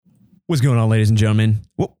What's going on, ladies and gentlemen?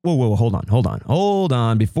 Whoa, hold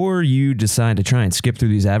on. Before you decide to try and skip through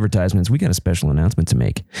these advertisements, we got a special announcement to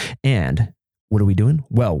make. And what are we doing?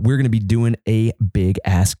 Well, we're going to be doing a big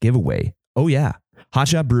ass giveaway. Oh yeah. Hot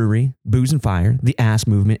Shot Brewery, Booze and Fire, the Ass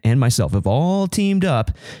Movement, and myself have all teamed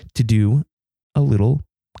up to do a little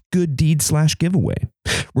good deed / giveaway.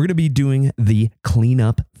 We're going to be doing the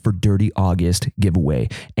Cleanup for Dirty August giveaway.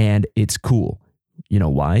 And it's cool. You know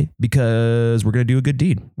why? Because we're going to do a good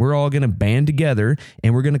deed. We're all going to band together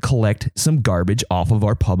and we're going to collect some garbage off of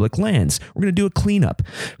our public lands. We're going to do a cleanup.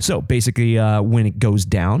 So basically, when it goes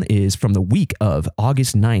down is from the week of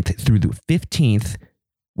August 9th through the 15th,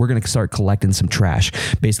 we're going to start collecting some trash.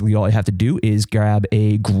 Basically, all you have to do is grab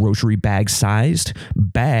a grocery bag sized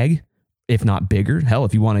bag, if not bigger. Hell,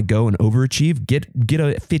 if you want to go and overachieve, get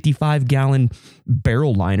a 55-gallon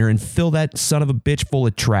barrel liner and fill that son of a bitch full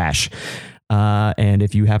of trash. And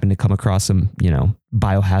if you happen to come across some,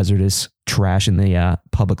 biohazardous trash in the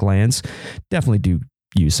public lands, definitely do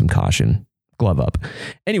use some caution. Glove up.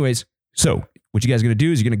 Anyways, so what you guys are going to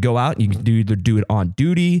do is you're going to go out and you can either do it on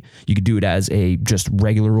duty. You could do it as a just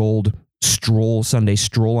regular old Sunday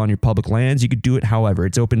stroll on your public lands. You could do it however.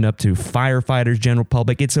 It's opened up to firefighters, general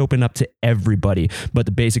public. It's open up to everybody. But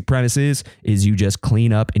the basic premise is you just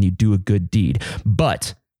clean up and you do a good deed.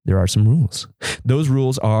 But there are some rules. Those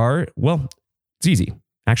rules are, well, it's easy.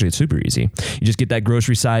 Actually, it's super easy. You just get that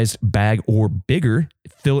grocery-sized bag or bigger,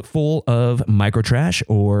 fill it full of micro trash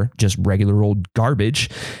or just regular old garbage,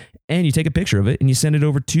 and you take a picture of it and you send it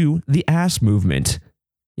over to the Ass Movement.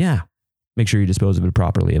 Yeah. Make sure you dispose of it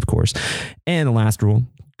properly, of course. And the last rule,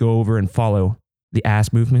 go over and follow the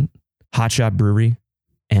Ass Movement, Hot Shot Brewery,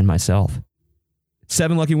 and myself.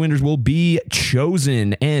 7 lucky winners will be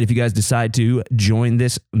chosen. And if you guys decide to join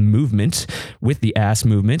this movement with the Ass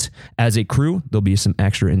Movement as a crew, there'll be some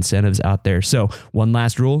extra incentives out there. So one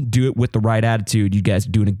last rule, do it with the right attitude. You guys are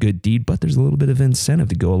doing a good deed, but there's a little bit of incentive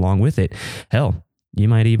to go along with it. Hell, you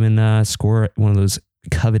might even score one of those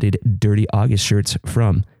coveted Dirty August shirts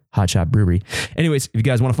from Hot Shot Brewery. Anyways, if you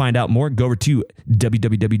guys want to find out more, go over to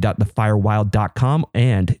www.thefirewild.com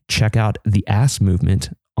and check out the Ass Movement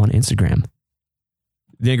on Instagram.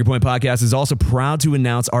 The Anchor Point Podcast is also proud to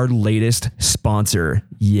announce our latest sponsor.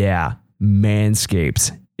 Yeah,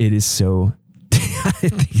 Manscaped. It is so... I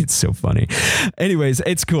think it's so funny. Anyways,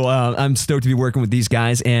 it's cool. I'm stoked to be working with these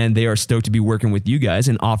guys, and they are stoked to be working with you guys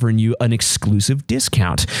and offering you an exclusive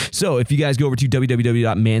discount. So if you guys go over to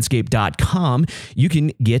www.manscaped.com, you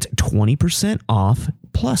can get 20% off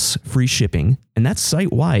plus free shipping, and that's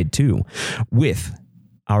site-wide too, with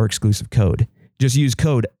our exclusive code. Just use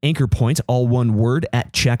code ANCHORPOINT, all one word,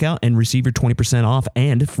 at checkout and receive your 20% off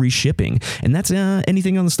and free shipping. And that's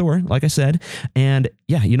anything on the store, like I said. And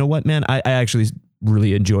yeah, you know what, man? I actually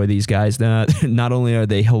really enjoy these guys. Not only are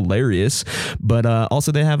they hilarious, but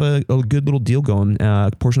also they have a good little deal going. A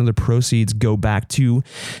portion of the proceeds go back to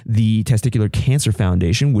the Testicular Cancer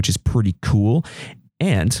Foundation, which is pretty cool.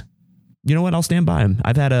 And you know what? I'll stand by them.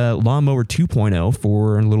 I've had a Lawnmower 2.0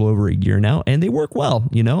 for a little over a year now, and they work well,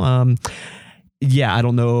 Yeah, I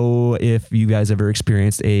don't know if you guys ever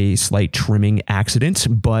experienced a slight trimming accident,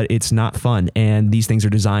 but it's not fun. And these things are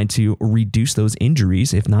designed to reduce those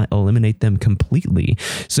injuries, if not eliminate them completely.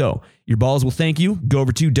 So your balls will thank you. Go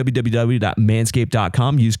over to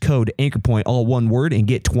www.manscaped.com, use code ANCHORPOINT, all one word, and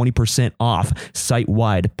get 20% off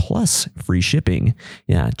site-wide plus free shipping.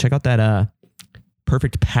 Yeah, check out that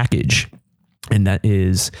perfect package. And that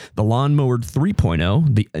is the Lawnmower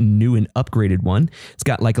 3.0, the new and upgraded one. It's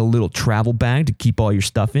got like a little travel bag to keep all your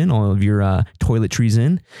stuff in, all of your toiletries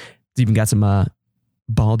in. It's even got some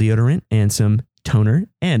ball deodorant and some toner.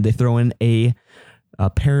 And they throw in a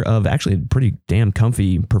pair of actually pretty damn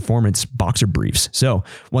comfy performance boxer briefs. So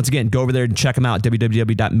once again, go over there and check them out,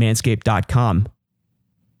 www.manscaped.com.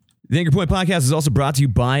 The Anchor Point Podcast is also brought to you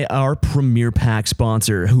by our Premier Pack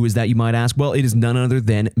sponsor. Who is that, you might ask? Well, it is none other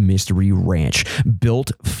than Mystery Ranch,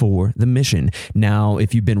 built for the mission. Now,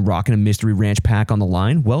 if you've been rocking a Mystery Ranch pack on the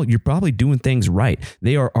line, well, you're probably doing things right.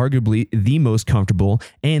 They are arguably the most comfortable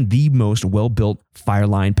and the most well-built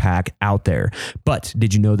Fireline pack out there. But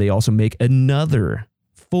did you know they also make another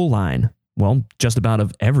full line? Well, just about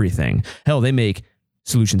of everything. Hell, they make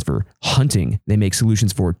solutions for hunting. They make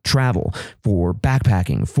solutions for travel, for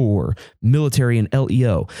backpacking, for military and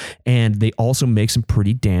LEO. And they also make some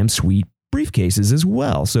pretty damn sweet briefcases as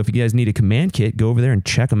well. So if you guys need a command kit, go over there and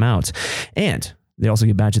check them out. And they also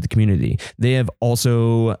give back to the community. They have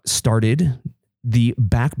also started the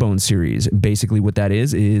Backbone series. Basically what that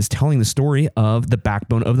is telling the story of the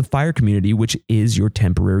backbone of the fire community, which is your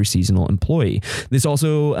temporary seasonal employee. This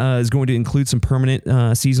also is going to include some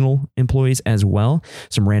permanent seasonal employees as well,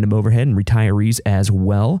 some random overhead and retirees as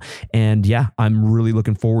well. And yeah, I'm really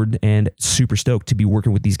looking forward and super stoked to be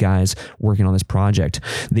working with these guys working on this project.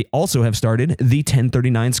 They also have started the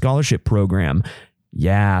 1039 scholarship program.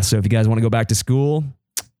 Yeah, so if you guys want to go back to school,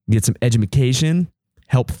 get some education,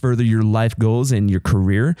 help further your life goals and your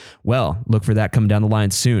career, well, look for that coming down the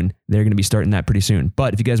line soon. They're going to be starting that pretty soon.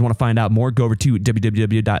 But if you guys want to find out more, go over to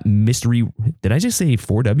www.mystery... Did I just say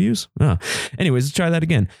 4 W's? Oh. Anyways, let's try that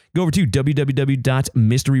again. Go over to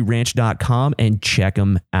www.mysteryranch.com and check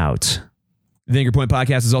them out. The Anchor Point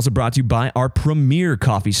Podcast is also brought to you by our premier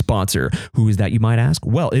coffee sponsor. Who is that, you might ask?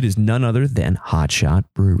 Well, it is none other than Hot Shot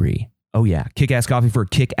Brewery. Oh yeah, kick-ass coffee for a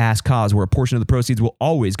kick-ass cause, where a portion of the proceeds will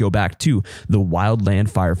always go back to the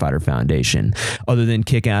Wildland Firefighter Foundation. Other than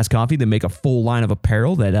kick-ass coffee, they make a full line of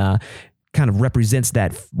apparel that kind of represents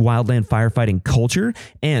that wildland firefighting culture,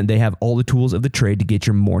 and they have all the tools of the trade to get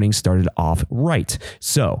your morning started off right.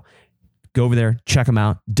 So go over there, check them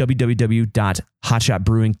out,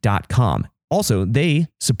 www.hotshotbrewing.com. Also, they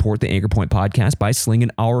support the Anchor Point Podcast by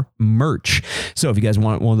slinging our merch. So if you guys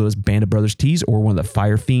want one of those Band of Brothers tees or one of the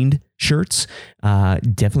Fire Fiend shirts,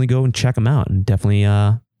 definitely go and check them out, and definitely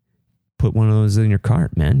put one of those in your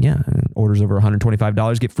cart, man. Yeah, orders over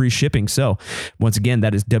 $125 get free shipping. So once again,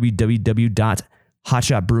 that is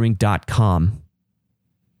www.hotshotbrewing.com.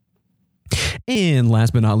 And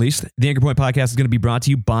last but not least, the Anchor Point Podcast is going to be brought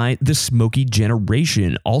to you by the Smoky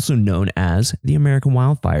Generation, also known as the American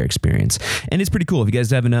Wildfire Experience. And it's pretty cool. If you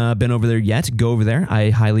guys haven't been over there yet, go over there.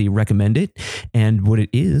 I highly recommend it. And what it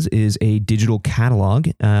is a digital catalog,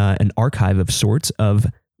 an archive of sorts of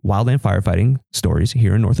wildland firefighting stories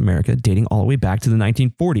here in North America, dating all the way back to the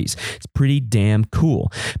 1940s. It's pretty damn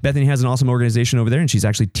cool. Bethany has an awesome organization over there, and she's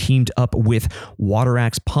actually teamed up with Water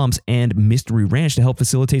Axe Pumps and Mystery Ranch to help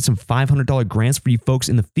facilitate some $500 grants for you folks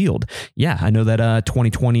in the field. Yeah, I know that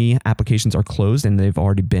 2020 applications are closed and they've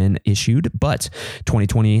already been issued, but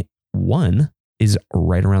 2021 is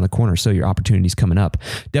right around the corner, so your opportunity's coming up.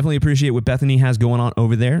 Definitely appreciate what Bethany has going on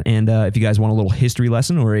over there, and if you guys want a little history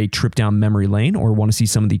lesson or a trip down memory lane, or want to see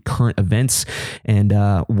some of the current events and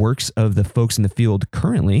works of the folks in the field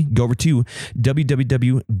currently, go over to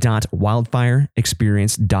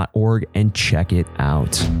www.wildfireexperience.org and check it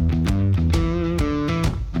out.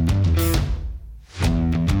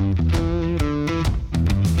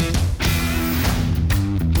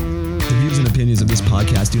 Opinions of this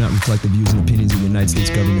podcast do not reflect the views and opinions of the United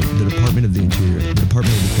States government, the Department of the Interior, the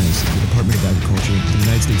Department of Defense, the Department of Agriculture, the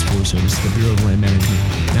United States Forest Service, the Bureau of Land Management,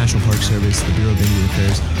 National Park Service, the Bureau of Indian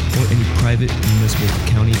Affairs, or any private, municipal,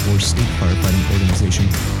 county, or state firefighting organization,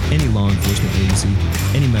 any law enforcement agency,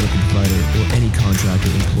 any medical provider, or any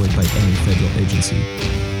contractor employed by any federal agency.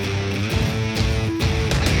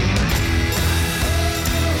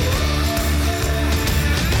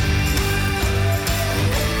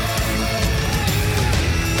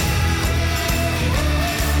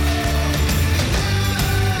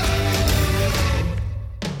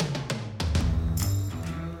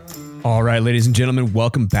 All right, ladies and gentlemen,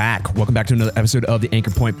 welcome back. Welcome back to another episode of the Anchor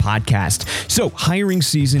Point Podcast. So hiring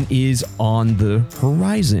season is on the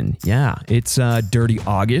horizon. Yeah, it's dirty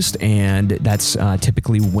August, and that's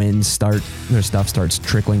typically when their stuff starts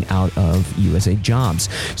trickling out of USA Jobs.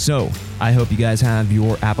 So I hope you guys have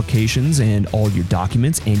your applications and all your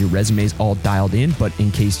documents and your resumes all dialed in. But in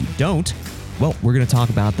case you don't, well, we're going to talk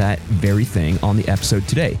about that very thing on the episode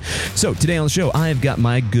today. So today on the show, I have got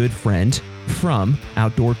my good friend from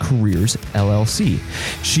Outdoor Careers, LLC.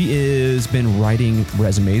 She has been writing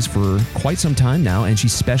resumes for quite some time now, and she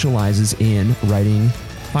specializes in writing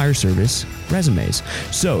fire service resumes.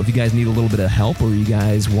 So if you guys need a little bit of help, or you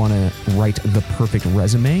guys want to write the perfect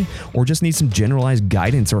resume, or just need some generalized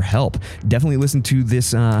guidance or help, definitely listen to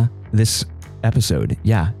this episode.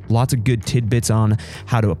 Yeah, lots of good tidbits on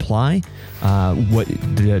how to apply, what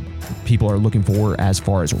the people are looking for as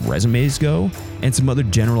far as resumes go, and some other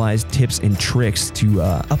generalized tips and tricks to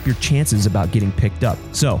up your chances about getting picked up.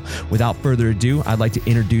 So without further ado, I'd like to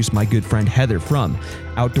introduce my good friend Heather from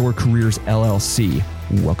Outdoor Careers LLC.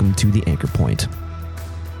 Welcome to the Anchor Point.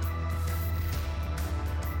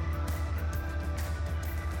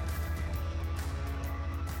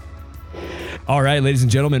 All right, ladies and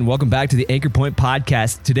gentlemen, welcome back to the Anchor Point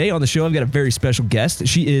Podcast. Today on the show, I've got a very special guest.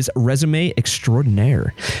 She is resume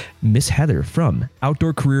extraordinaire, Miss Heather from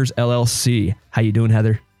Outdoor Careers LLC. How you doing,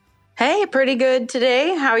 Heather? Hey, pretty good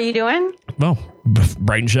today. How are you doing? Well,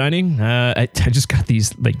 bright and shining. I just got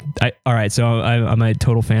these all right. So I'm a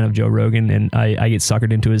total fan of Joe Rogan, and I get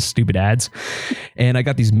suckered into his stupid ads. And I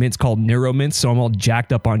got these mints called Neuro Mints. So I'm all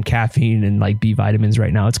jacked up on caffeine and like B vitamins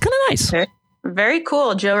right now. It's kind of nice. Okay. Very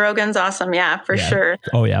cool. Joe Rogan's awesome. Yeah, for sure.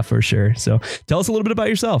 Oh yeah, for sure. So tell us a little bit about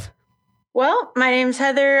yourself. Well, my name's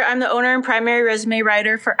Heather. I'm the owner and primary resume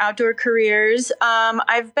writer for Outdoor Careers.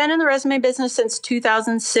 I've been in the resume business since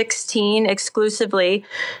 2016 exclusively.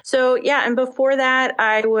 So yeah, and before that,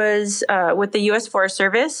 I was with the U.S. Forest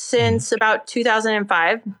Service since about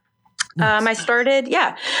 2005. I started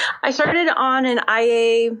on an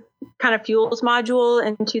IA kind of fuels module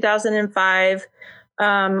in 2005.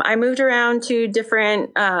 I moved around to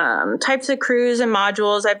different types of crews and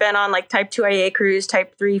modules. I've been on like type 2 IA crews,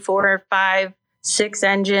 type 3, 4, 5, 6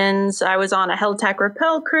 engines. I was on a HELTAC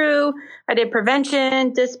rappel crew. I did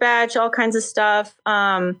prevention, dispatch, all kinds of stuff.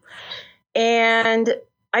 And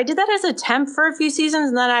I did that as a temp for a few seasons.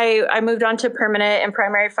 And then I moved on to permanent and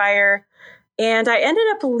primary fire. And I ended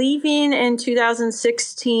up leaving in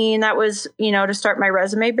 2016. That was, to start my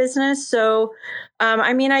resume business. So,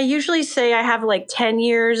 I usually say I have like 10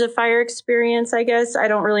 years of fire experience, I guess. I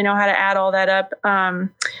don't really know how to add all that up.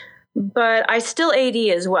 But I still AD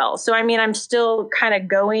as well. So, I'm still kind of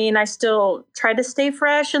going. I still try to stay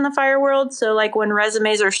fresh in the fire world. So like when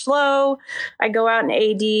resumes are slow, I go out and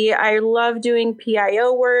AD. I love doing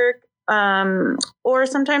PIO work. Or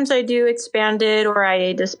sometimes I do expanded or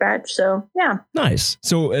IA dispatch. So yeah. Nice.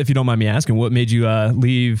 So if you don't mind me asking, what made you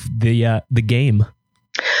leave the game?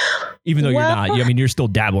 Even though you're not, you're still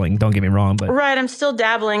dabbling. Don't get me wrong, but right. I'm still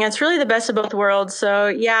dabbling. It's really the best of both worlds. So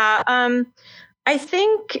yeah. I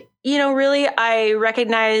think, really, I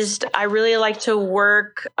recognized I really like to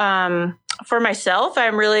work, for myself.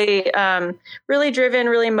 I'm really, really driven,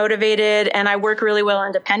 really motivated, and I work really well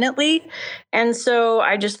independently. And so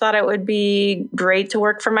I just thought it would be great to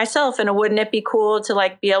work for myself. And wouldn't it be cool to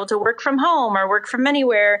like be able to work from home or work from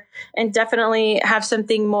anywhere and definitely have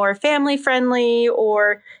something more family friendly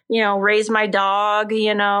or, raise my dog,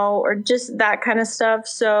 or just that kind of stuff.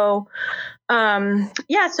 So,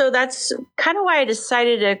 so that's kind of why I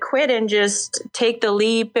decided to quit and just take the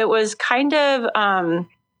leap. It was kind of,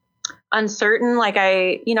 uncertain. Like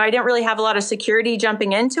I didn't really have a lot of security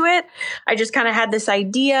jumping into it. I just kind of had this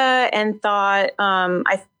idea and thought,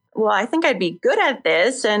 I think I'd be good at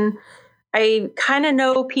this. And I kind of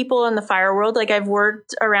know people in the fire world. Like I've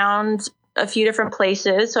worked around a few different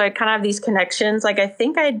places. So I kind of have these connections. Like I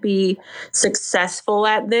think I'd be successful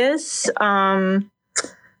at this.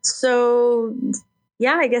 So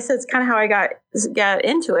yeah, I guess that's kind of how I got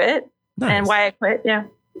into it. Nice. And why I quit. Yeah.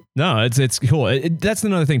 No, it's cool. That's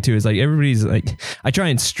another thing too, is like everybody's like, I try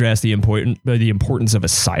and stress the importance of a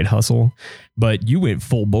side hustle, but you went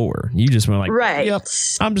full bore. You just went like, right. Yep,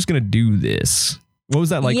 I'm just going to do this. What was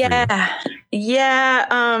that like? Yeah. For you?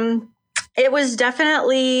 Yeah. It was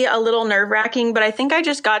definitely a little nerve wracking, but I think I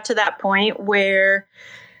just got to that point where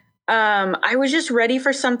I was just ready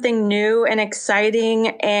for something new and exciting.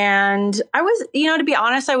 And I was, to be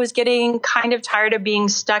honest, I was getting kind of tired of being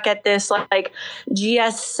stuck at this like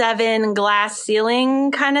GS7 glass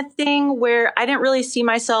ceiling kind of thing where I didn't really see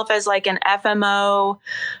myself as like an FMO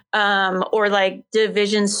or like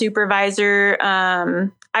division supervisor.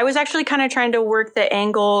 I was actually kind of trying to work the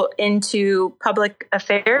angle into public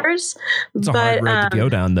affairs. It's a hard road to go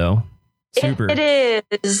down though. Super. It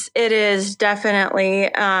is definitely.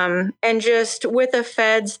 And just with the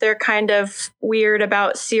feds, they're kind of weird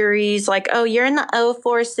about series like, oh, you're in the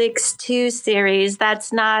 0462 series.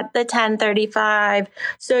 That's not the 1035.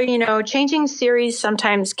 So, changing series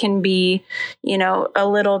sometimes can be, a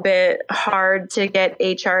little bit hard to get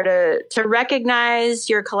HR to recognize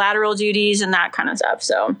your collateral duties and that kind of stuff.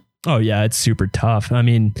 So. Oh, yeah, it's super tough.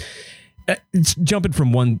 It's jumping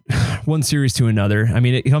from one series to another.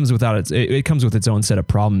 It comes with its own set of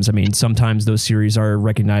problems. Sometimes those series are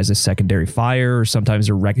recognized as secondary fire, or sometimes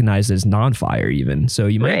they're recognized as non-fire even. So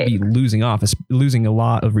you might be losing a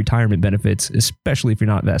lot of retirement benefits, especially if you're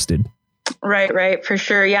not vested. Right, for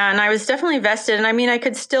sure. Yeah, and I was definitely vested, and I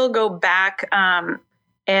could still go back, and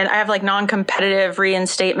I have like non-competitive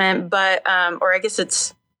reinstatement, but or I guess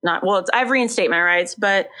it's. I have reinstatement rights,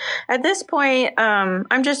 but at this point,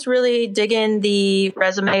 I'm just really digging the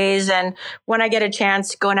resumes and when I get a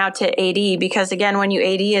chance going out to AD, because again, when you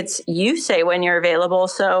AD, it's you say when you're available.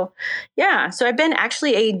 So yeah, so I've been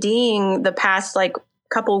actually ADing the past like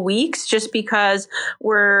couple weeks just because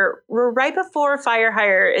we're right before fire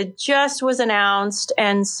hire. It just was announced.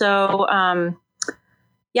 And so,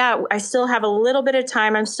 yeah, I still have a little bit of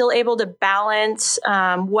time. I'm still able to balance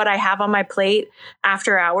what I have on my plate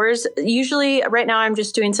after hours. Usually right now I'm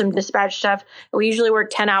just doing some dispatch stuff. We usually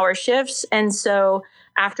work 10-hour shifts. And so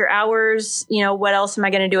after hours, what else am I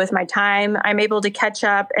going to do with my time? I'm able to catch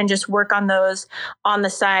up and just work on those on the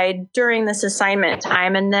side during this assignment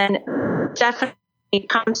time. And then definitely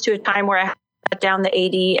comes to a time where I have to cut down the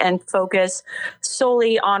AD and focus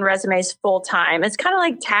solely on resumes full time. It's kind of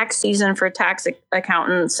like tax season for tax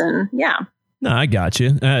accountants. And yeah. No, I got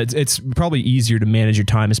you. It's probably easier to manage your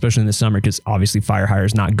time, especially in the summer, because obviously fire hire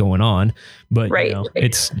is not going on. But right.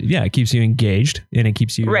 It keeps you engaged and it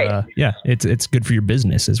keeps you. Right. It's good for your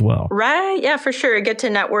business as well. Right. Yeah, for sure. Get to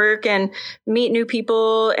network and meet new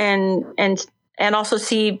people and also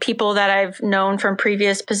see people that I've known from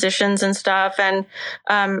previous positions and stuff. And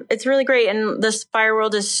it's really great. And this fire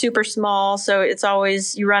world is super small. So it's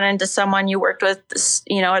always you run into someone you worked with,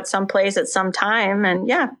 at some place at some time. And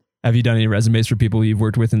yeah. Have you done any resumes for people you've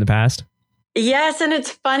worked with in the past? Yes. And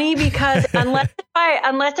it's funny because unless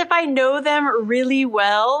if I know them really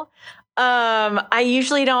well, I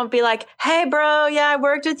usually don't be like, hey, bro, yeah, I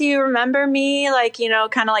worked with you. Remember me? Like,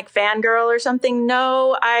 kind of like fangirl or something.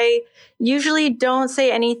 No, I usually don't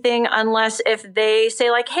say anything unless if they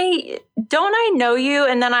say like, hey, don't I know you?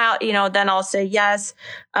 And then I'll say yes.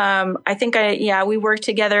 I think we work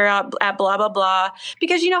together at blah, blah, blah.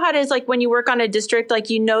 Because you know how it is, like when you work on a district, like,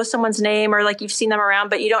 someone's name or like you've seen them around,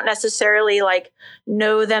 but you don't necessarily like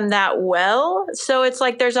know them that well. So it's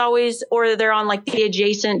like there's always, or they're on like the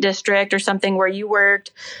adjacent district or something where you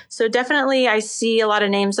worked. So definitely I see a lot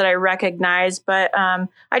of names that I recognize, but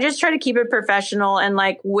I just try to keep it professional and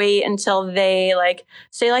like wait until they like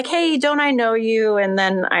say like, hey, don't I know you? And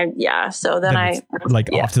then off to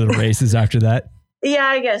the races after that. Yeah,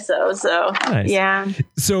 I guess so. So, nice. Yeah.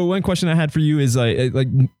 So one question I had for you is like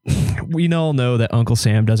we all know that Uncle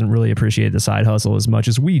Sam doesn't really appreciate the side hustle as much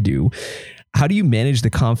as we do. How do you manage the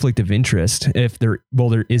conflict of interest if there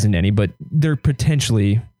isn't any, but there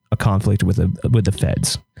potentially a conflict with the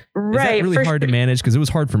feds? Right. Is that really hard to manage? Because it was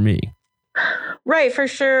hard for me. Right, for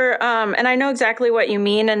sure. And I know exactly what you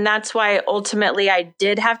mean. And that's why ultimately I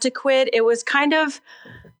did have to quit. It was kind of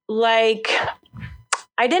like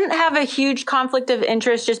I didn't have a huge conflict of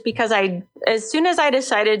interest just because as soon as I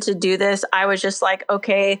decided to do this, I was just like,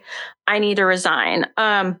 okay, I need to resign.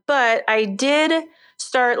 But I did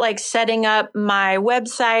start like setting up my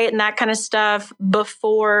website and that kind of stuff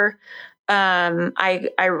before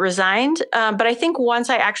I resigned. But I think once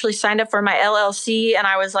I actually signed up for my LLC and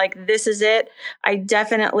I was like, this is it, I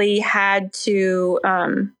definitely had to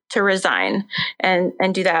resign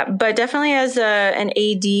and do that. But definitely as an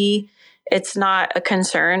AD, it's not a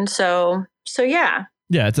concern. So yeah.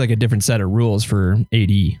 Yeah. It's like a different set of rules for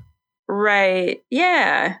AD. Right.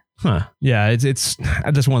 Yeah. Huh. Yeah. It's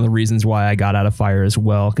just one of the reasons why I got out of fire as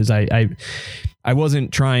well. Cause I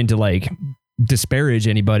wasn't trying to like disparage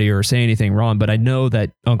anybody or say anything wrong, but I know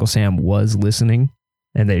that Uncle Sam was listening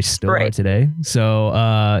and they still are today.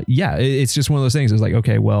 So, it's just one of those things. It's like,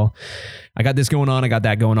 okay, well, I got this going on. I got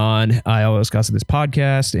that going on. I always got to this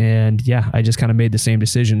podcast and I just kind of made the same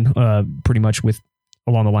decision, pretty much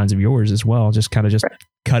along the lines of yours as well. Just cut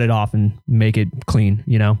it off and make it clean,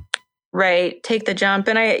 Right. Take the jump.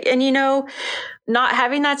 And not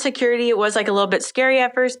having that security, it was like a little bit scary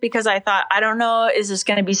at first because I thought, I don't know, is this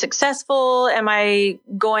going to be successful? Am I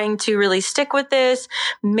going to really stick with this?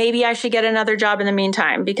 Maybe I should get another job in the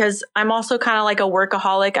meantime because I'm also kind of like a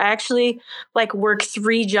workaholic. I actually like work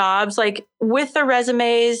 3 jobs, like with the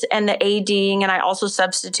resumes and the ADing, and I also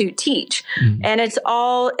substitute teach. Mm-hmm. And it's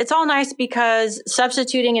all nice because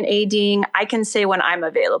substituting and ADing, I can say when I'm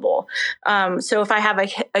available. So if I have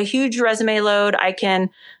a huge resume load, I can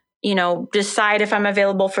decide if I'm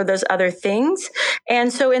available for those other things.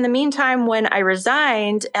 And so in the meantime, when I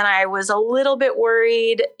resigned and I was a little bit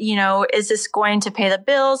worried, is this going to pay the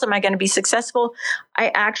bills? Am I going to be successful?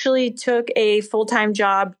 I actually took a full-time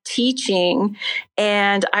job teaching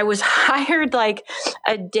and I was hired like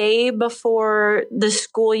a day before the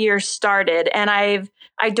school year started. And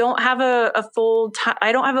I don't have a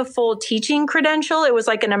full teaching credential. It was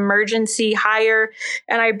like an emergency hire.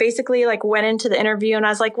 And I basically like went into the interview and I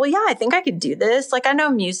was like, well, yeah, I think I could do this. Like I know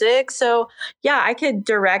music. So yeah, I could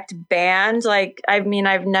direct band. Like, I mean,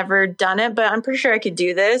 I've never done it, but I'm pretty sure I could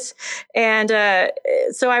do this. And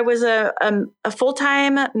so I was a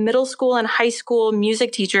full-time middle school and high school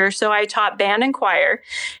music teacher. So I taught band and choir.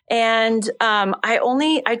 And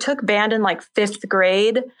I took band in like 5th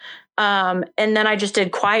grade. And then I just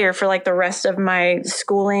did choir for like the rest of my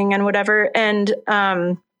schooling and whatever. And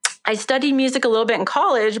I studied music a little bit in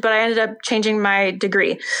college, but I ended up changing my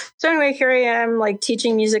degree. So anyway, here I am like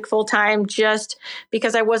teaching music full time just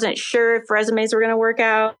because I wasn't sure if resumes were going to work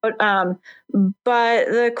out. But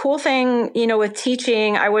the cool thing, with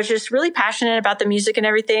teaching, I was just really passionate about the music and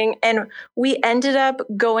everything. And we ended up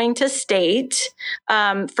going to state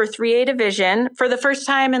for 3A division for the first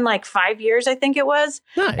time in like 5 years, I think it was.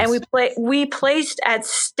 Nice. And we placed at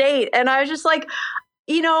state. And I was just like,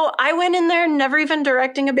 I went in there never even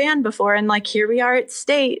directing a band before. And like, here we are at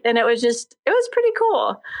state. And it was pretty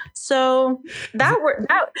cool. So that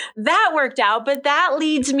worked out, but that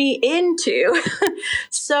leads me into,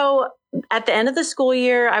 so at the end of the school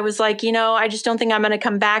year, I was like, I just don't think I'm going to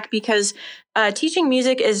come back because teaching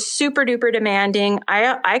music is super duper demanding.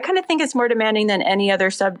 I kind of think it's more demanding than any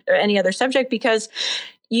other subject because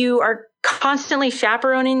you are constantly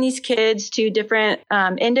chaperoning these kids to different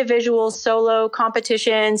individual solo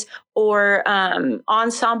competitions or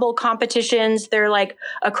ensemble competitions. They're like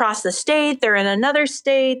across the state. They're in another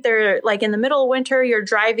state. They're like in the middle of winter. You're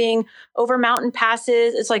driving over mountain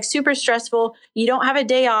passes. It's like super stressful. You don't have a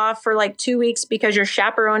day off for like 2 weeks because you're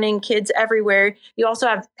chaperoning kids everywhere. You also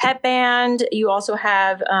have pep band. You also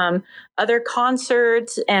have other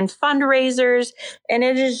concerts and fundraisers. And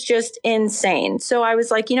it is just insane. So I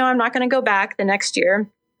was like, I'm not going to go back the next year.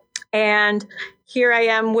 And here I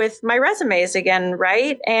am with my resumes again,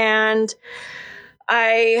 right? And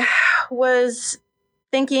I was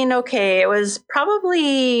thinking, okay, it was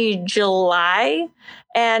probably July,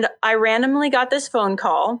 and I randomly got this phone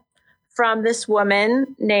call from this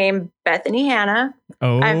woman named Bethany Hanna.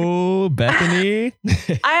 Oh, Bethany.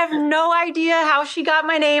 I have no idea how she got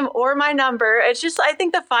my name or my number. It's just, I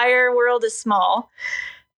think the fire world is small.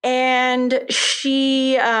 And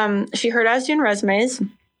she heard I was doing resumes.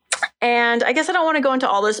 And I guess I don't want to go into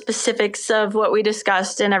all the specifics of what we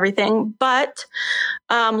discussed and everything, but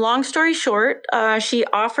long story short, she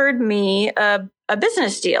offered me a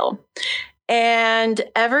business deal. And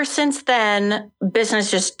ever since then,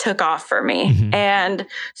 business just took off for me. Mm-hmm. And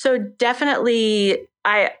so definitely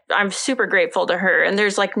I'm super grateful to her. And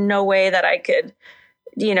there's like no way that I could,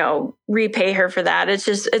 repay her for that.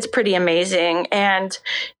 It's pretty amazing. And,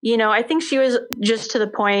 I think she was just to the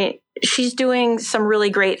point, she's doing some really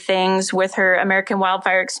great things with her American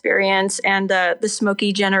Wildfire experience and the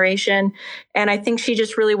Smoky generation. And I think she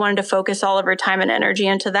just really wanted to focus all of her time and energy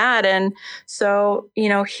into that. And so,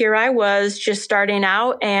 here I was just starting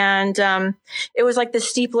out, and it was like the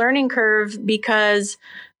steep learning curve because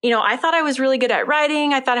I thought I was really good at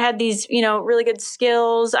writing. I thought I had these, really good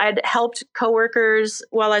skills. I'd helped coworkers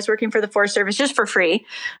while I was working for the Forest Service just for free.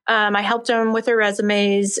 I helped them with their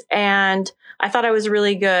resumes, and I thought I was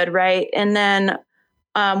really good, right? And then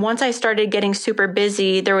once I started getting super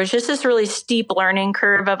busy, there was just this really steep learning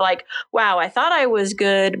curve of like, wow, I thought I was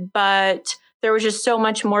good, but there was just so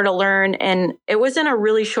much more to learn. And it was in a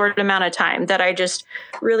really short amount of time that I just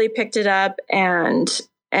really picked it up and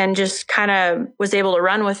just kind of was able to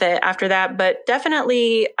run with it after that. But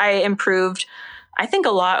definitely I improved, I think,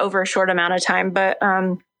 a lot over a short amount of time. But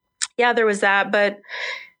there was that. But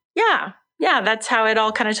yeah, that's how it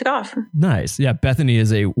all kind of took off. Nice. Yeah, Bethany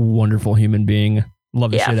is a wonderful human being.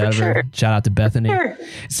 Love the shit out of her. Shout out to Bethany. For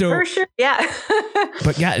sure. Yeah.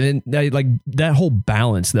 But yeah, and then like that whole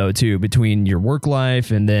balance though too between your work life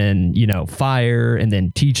and then, fire and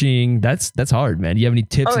then teaching, that's hard, man. Do you have any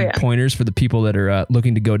tips and pointers for the people that are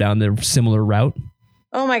looking to go down the similar route?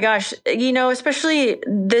 Oh my gosh. Especially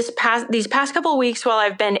these past couple of weeks while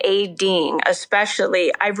I've been ADing,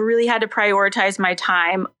 especially, I've really had to prioritize my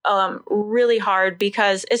time really hard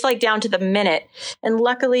because it's like down to the minute. And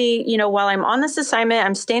luckily, while I'm on this assignment,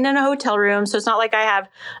 I'm staying in a hotel room. So it's not like I have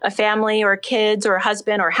a family or kids or a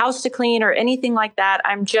husband or house to clean or anything like that.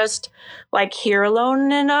 I'm just like here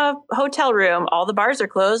alone in a hotel room. All the bars are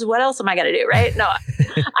closed. What else am I going to do? Right? No,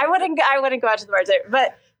 I wouldn't go out to the bars there,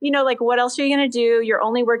 but what else are you going to do? You're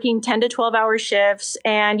only working 10 to 12 hour shifts,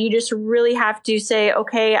 and you just really have to say,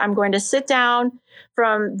 okay, I'm going to sit down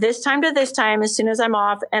from this time to this time as soon as I'm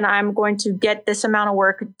off, and I'm going to get this amount of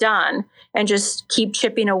work done and just keep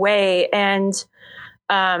chipping away and,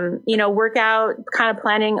 work out, kind of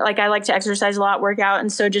planning. Like I like to exercise a lot, work out.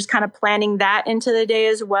 And so just kind of planning that into the day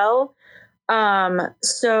as well.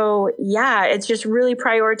 It's just really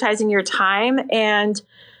prioritizing your time. And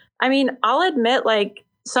I'll admit, like,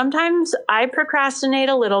 sometimes I procrastinate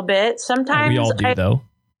a little bit. Sometimes we all do, though.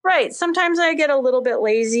 Right. Sometimes I get a little bit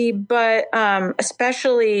lazy, but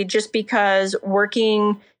especially just because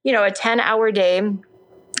working, a 10-hour day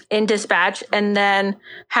in dispatch and then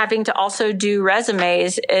having to also do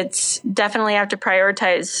resumes, it's definitely have to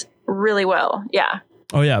prioritize really well. Yeah.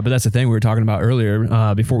 Oh yeah, but that's the thing we were talking about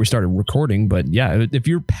earlier before we started recording. But yeah, if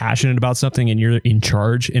you're passionate about something and you're in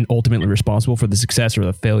charge and ultimately responsible for the success or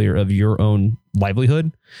the failure of your own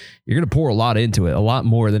livelihood, you're going to pour a lot into it, a lot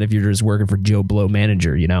more than if you're just working for Joe Blow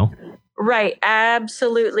manager, you know? Right.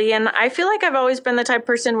 Absolutely. And I feel like I've always been the type of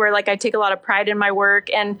person where like I take a lot of pride in my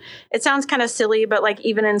work, and it sounds kind of silly, but like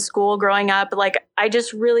even in school growing up, like I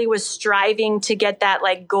just really was striving to get that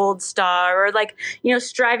like gold star, or like, you know,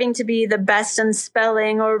 striving to be the best in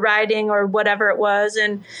spelling or writing or whatever it was.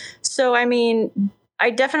 And so, I mean,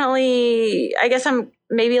 I guess I'm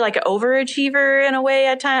maybe like an overachiever in a way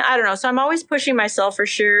at times. I don't know. So I'm always pushing myself for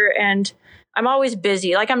sure. And I'm always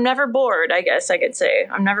busy. Like I'm never bored, I guess I could say.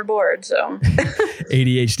 I'm never bored. So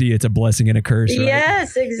ADHD, it's a blessing and a curse, right?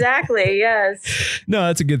 Yes, exactly. Yes. No,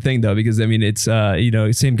 that's a good thing though, because I mean, it's,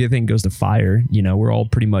 same good thing goes to fire. You know, we're all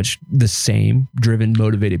pretty much the same driven,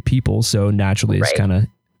 motivated people. So naturally it's kind of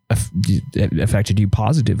affected you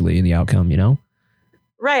positively in the outcome, you know?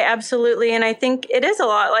 Right. Absolutely. And I think it is a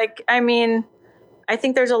lot. Like, I mean, I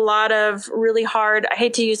think there's a lot of really hard, I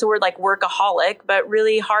hate to use the word like workaholic, but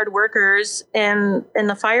really hard workers in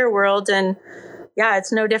the fire world. And yeah, it's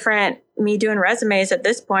no different me doing resumes at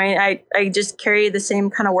this point. I just carry the same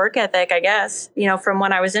kind of work ethic, I guess, you know, from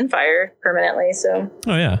when I was in fire permanently. So.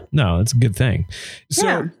 Oh yeah, no, it's a good thing.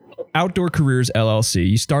 So Outdoor Careers LLC,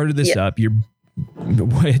 you started this up. You're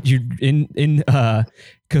in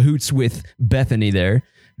cahoots with Bethany there.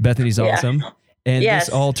 Bethany's awesome. And this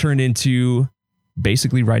all turned into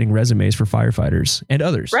basically writing resumes for firefighters and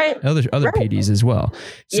others, other PDs as well.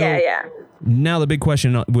 So now the big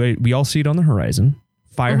question, we all see it on the horizon.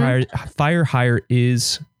 Fire hire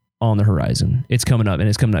is on the horizon. It's coming up, and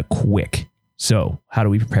it's coming up quick. So how do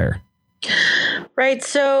we prepare? Right.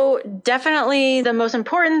 So definitely the most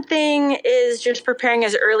important thing is just preparing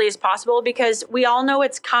as early as possible, because we all know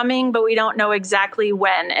it's coming, but we don't know exactly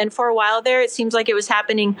when. And for a while there, it seems like it was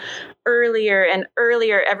happening earlier and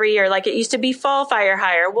earlier every year. Like it used to be fall fire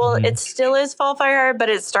hire. Well, it still is fall fire hire, but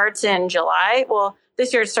it starts in July. Well,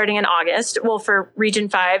 this year it's starting in August. Well, for Region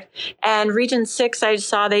 5 and Region 6, I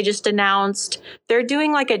saw they just announced they're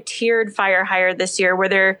doing like a tiered fire hire this year,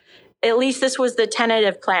 where at least this was the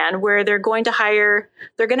tentative plan, where they're going to have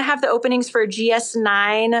the openings for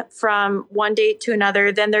GS9 from one date to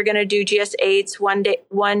another. Then they're going to do GS8s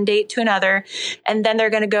one date to another. And then they're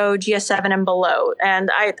going to go GS7 and below. And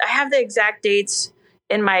I have the exact dates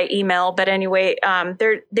in my email. But anyway,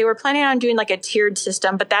 they were planning on doing like a tiered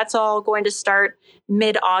system, but that's all going to start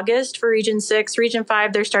mid-August for Region 6. Region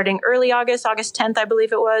 5, they're starting early August 10th, I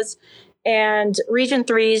believe it was. And Region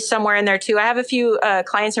 3 is somewhere in there too. I have a few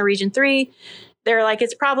clients in Region 3. They're like,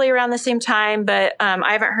 it's probably around the same time, but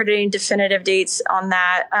I haven't heard any definitive dates on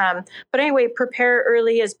that. But anyway, prepare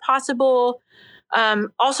early as possible.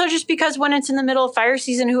 Also, just because when it's in the middle of fire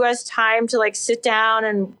season, who has time to like sit down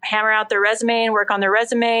and hammer out their resume and work on their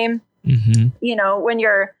resume? Mm-hmm. You know, when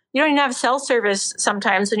you don't even have cell service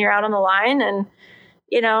sometimes when you're out on the line, and,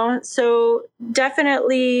 you know, so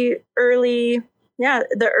definitely early. Yeah,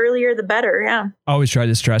 the earlier, the better. Yeah. I always try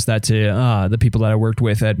to stress that to the people that I worked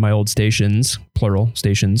with at my old stations, plural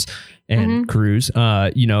stations and crews.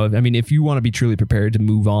 You know, I mean, if you want to be truly prepared to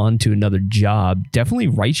move on to another job, definitely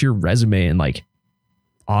write your resume in like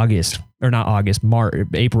April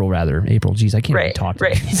rather. April. Geez, I can't even talk to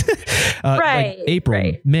like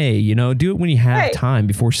April, May, you know, do it when you have time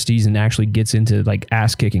before season actually gets into like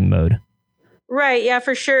ass kicking mode. Right. Yeah,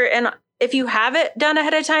 for sure. And if you have it done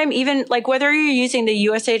ahead of time, even like whether you're using the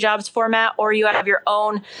USA Jobs format or you have your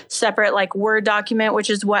own separate like Word document, which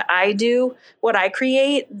is what I do, what I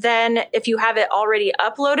create, then if you have it already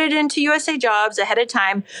uploaded into USA Jobs ahead of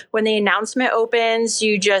time, when the announcement opens,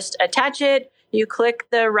 you just attach it, you click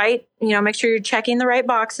the right, you know, make sure you're checking the right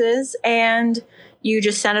boxes, and you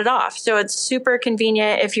just send it off. So it's super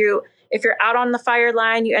convenient. If you're out on the fire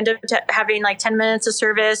line, you end up having like 10 minutes of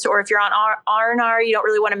service, or if you're on R&R, you don't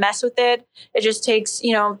really want to mess with it. It just takes,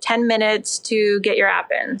 10 minutes to get your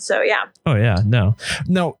app in. So, yeah. Oh, yeah. No.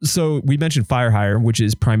 So we mentioned fire hire, which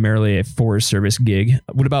is primarily a Forest Service gig.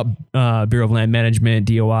 What about Bureau of Land Management,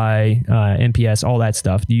 DOI, NPS, all that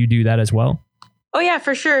stuff? Do you do that as well? Oh, yeah,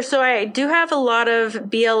 for sure. So I do have a lot of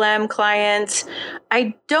BLM clients.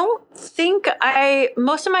 I don't think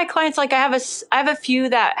most of my clients, like I have a few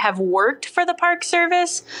that have worked for the Park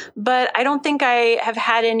Service, but I don't think I have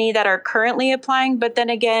had any that are currently applying. But then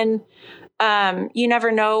again, you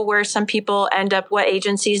never know where some people end up, what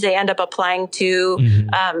agencies they end up applying to.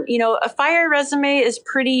 Mm-hmm. A fire resume is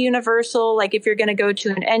pretty universal. Like if you're going to go to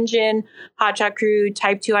an engine, hotshot crew,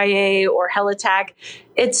 type 2 IA, or Helitac,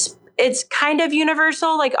 it's kind of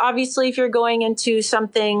universal. Like, obviously, if you're going into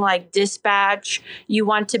something like dispatch, you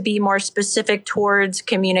want to be more specific towards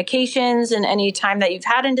communications and any time that you've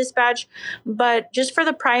had in dispatch. But just for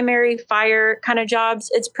the primary fire kind of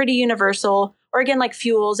jobs, it's pretty universal. Or again, like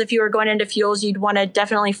fuels, if you were going into fuels, you'd want to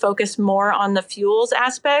definitely focus more on the fuels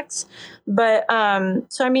aspects. But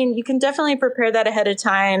so, I mean, you can definitely prepare that ahead of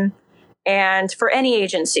time. And for any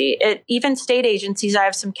agency, even state agencies, I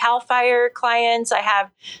have some CAL FIRE clients. I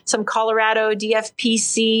have some Colorado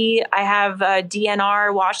DFPC. I have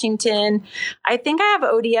DNR Washington. I think I have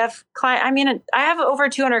ODF client. I mean, I have over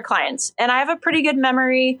 200 clients, and I have a pretty good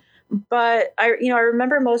memory. But I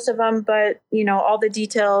remember most of them. But all the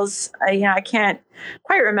details, I can't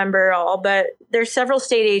quite remember all. But there's several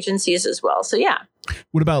state agencies as well. So yeah.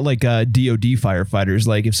 What about like DOD firefighters?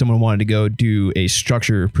 Like if someone wanted to go pursue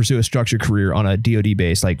a structure career on a DOD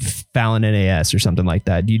base, like Fallon NAS or something like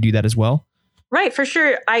that. Do you do that as well? Right, for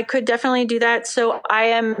sure. I could definitely do that. So I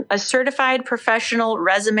am a certified professional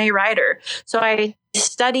resume writer. So I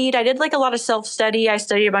did like a lot of self-study. I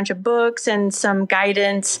studied a bunch of books and some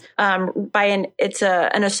guidance it's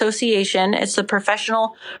an association. It's the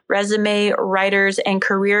Professional Resume Writers and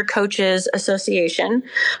Career Coaches Association.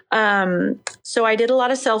 So I did a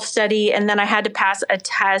lot of self-study, and then I had to pass a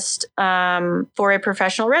test for a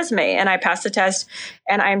professional resume, and I passed the test,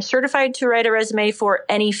 and I'm certified to write a resume for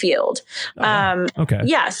any field. Okay.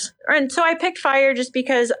 Yes. And so I picked fire just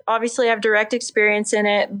because obviously I have direct experience in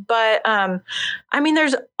it. But I mean,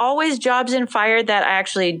 there's always jobs in fire that I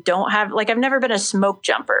actually don't have. Like, I've never been a smoke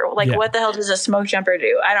jumper. Like, What the hell does a smoke jumper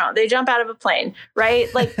do? I don't know. They jump out of a plane,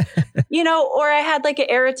 right? Like, or I had like an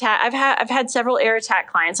air attack. I've had several air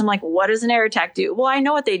attack clients. I'm like, what does an air attack do? Well, I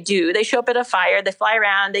know what they do. They show up at a fire, they fly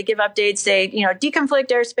around, they give updates, they, deconflict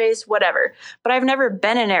airspace, whatever. But I've never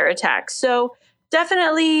been an air attack. So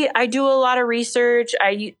definitely, I do a lot of research.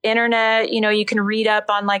 Internet, you can read up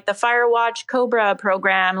on like the Firewatch Cobra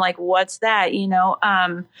program, like what's that,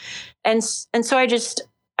 and so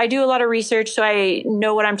I do a lot of research, so I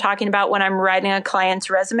know what I'm talking about when I'm writing a client's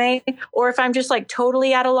resume. Or if I'm just like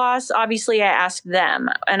totally at a loss, obviously I ask them,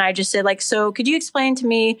 and I just say like, so could you explain to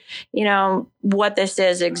me, what this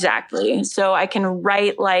is exactly, so I can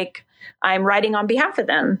write like I'm writing on behalf of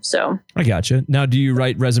them. So I gotcha. Now, do you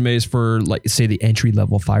write resumes for, like, say, the entry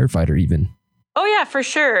level firefighter even? Oh yeah, for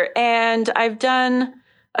sure. And I've done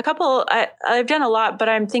a couple. I've done a lot, but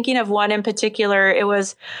I'm thinking of one in particular. It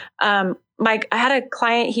was I had a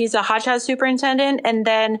client. He's a hotshot superintendent, and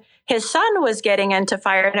then his son was getting into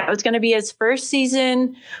fire, and it was going to be his first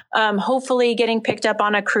season, hopefully getting picked up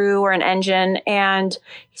on a crew or an engine. And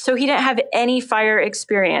so he didn't have any fire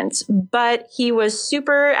experience, but he was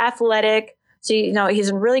super athletic. So, he's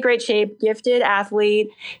in really great shape, gifted athlete.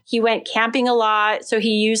 He went camping a lot. So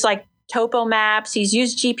he used like topo maps. He's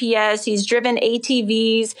used GPS. He's driven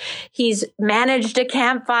ATVs. He's managed a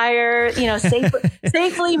campfire,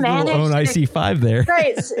 safely managed. Own IC5 there.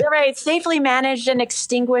 Right. Safely managed and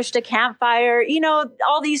extinguished a campfire,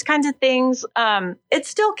 all these kinds of things. It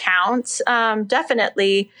still counts.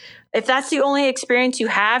 Definitely. If that's the only experience you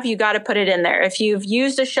have, you got to put it in there. If you've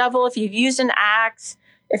used a shovel, if you've used an axe,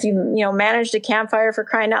 if you managed a campfire, for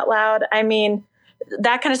crying out loud, I mean,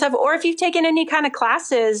 that kind of stuff. Or if you've taken any kind of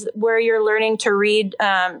classes where you're learning to read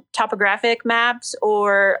topographic maps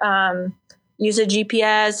or use a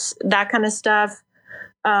GPS, that kind of stuff.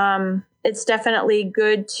 It's definitely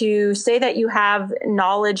good to say that you have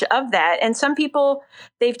knowledge of that. And some people,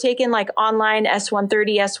 they've taken like online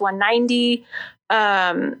S130,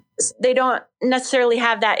 S190. They don't necessarily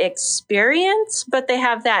have that experience, but they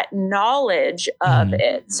have that knowledge of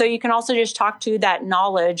it. So you can also just talk to that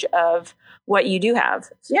knowledge of what you do have.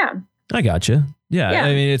 So, yeah. I gotcha. Yeah. I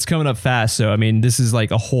mean, it's coming up fast. So, I mean, this is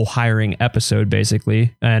like a whole hiring episode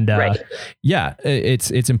basically. And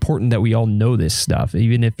it's important that we all know this stuff,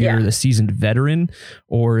 even if you're the seasoned veteran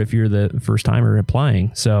or if you're the first timer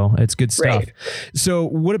applying. So it's good stuff. Right. So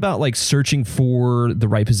what about like searching for the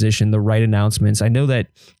right position, the right announcements? I know that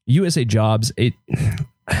USA Jobs, it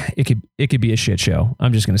could be a shit show.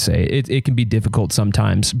 I'm just going to say it can be difficult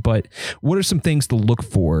sometimes, but what are some things to look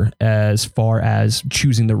for as far as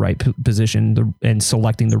choosing the right position and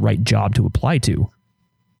selecting the right job to apply to?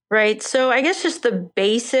 Right. So I guess just the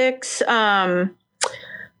basics.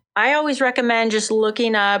 I always recommend just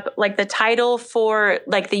looking up like the title for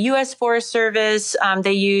like the U.S. Forest Service.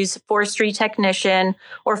 They use forestry technician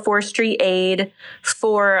or forestry aide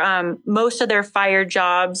for most of their fire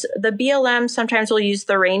jobs. The BLM sometimes will use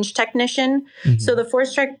the range technician. Mm-hmm. So the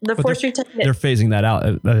forestry technician. They're phasing that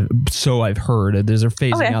out. So I've heard they're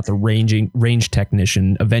phasing out the range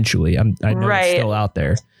technician eventually. I know it's still out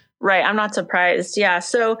there. Right. I'm not surprised. Yeah.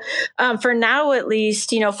 So for now, at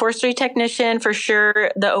least, forestry technician for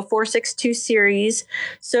sure, the 0462 series.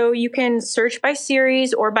 So you can search by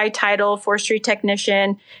series or by title, forestry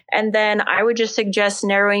technician. And then I would just suggest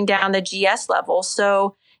narrowing down the GS level.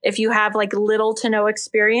 So if you have like little to no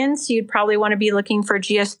experience, you'd probably want to be looking for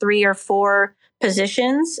GS3 or 4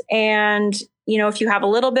 positions. And, if you have a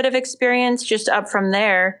little bit of experience, just up from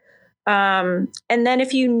there. And then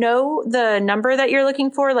if you know the number that you're looking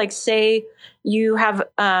for, like say you have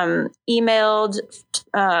emailed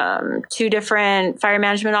 2 different fire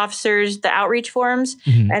management officers the outreach forms,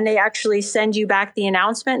 and they actually send you back the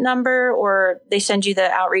announcement number, or they send you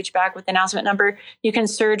the outreach back with the announcement number, you can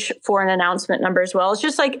search for an announcement number as well. It's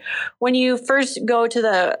just like when you first go to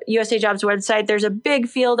the USA Jobs website, there's a big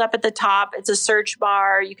field up at the top. It's a search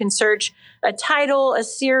bar. You can search a title, a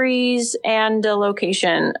series, and a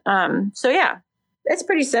location. So yeah, it's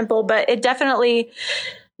pretty simple, but it definitely,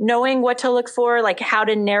 knowing what to look for, like how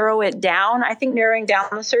to narrow it down. I think narrowing down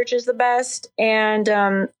the search is the best. And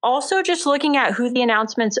also just looking at who the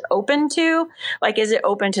announcement's open to. Like, is it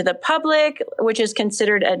open to the public, which is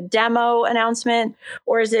considered a demo announcement?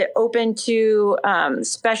 Or is it open to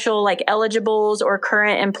special like eligibles or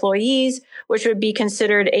current employees, which would be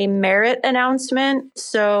considered a merit announcement?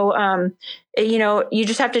 So, you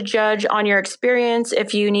just have to judge on your experience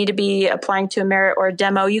if you need to be applying to a merit or a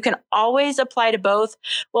demo. You can always apply to both.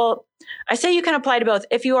 Well, I say you can apply to both.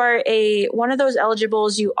 If you are one of those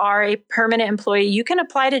eligibles, you are a permanent employee, you can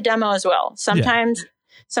apply to demo as well. Sometimes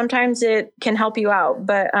it can help you out.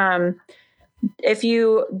 But if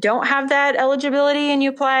you don't have that eligibility and you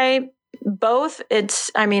apply both,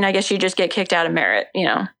 I guess you just get kicked out of merit,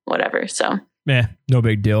 whatever. So. No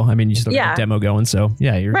big deal. I mean, you still got the demo going. So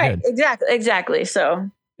yeah, you're right. Good. Exactly. So.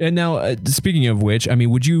 And now, speaking of which,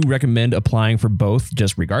 would you recommend applying for both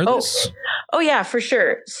just regardless? Oh yeah, for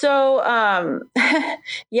sure. So, I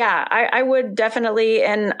would definitely.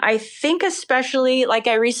 And I think especially like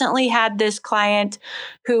I recently had this client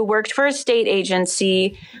who worked for a state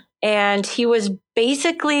agency, and he was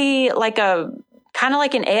basically like kind of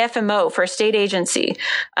like an AFMO for a state agency.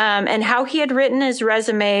 And how he had written his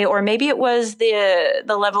resume, or maybe it was the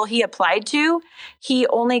level he applied to, he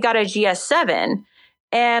only got a GS7.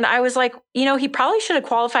 And I was like, he probably should have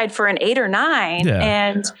qualified for an 8 or 9.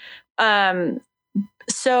 Yeah. And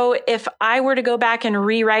so if I were to go back and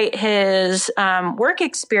rewrite his work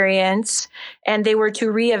experience and they were to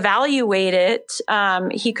reevaluate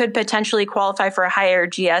it, he could potentially qualify for a higher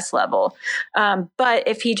GS level. But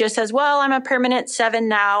if he just says, well, I'm a permanent 7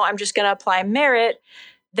 now, I'm just going to apply merit,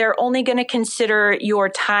 they're only going to consider your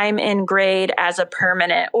time in grade as a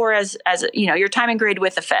permanent, or as your time in grade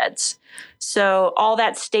with the feds. So all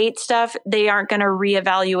that state stuff, they aren't going to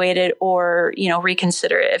reevaluate it or,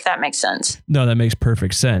 reconsider it, if that makes sense. No, that makes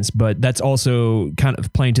perfect sense. But that's also kind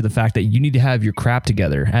of playing to the fact that you need to have your crap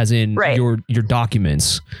together, as in your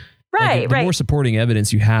documents. Right, the more supporting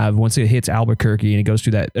evidence you have, once it hits Albuquerque and it goes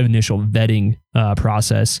through that initial vetting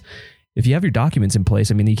process, if you have your documents in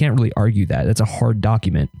place, you can't really argue that. That's a hard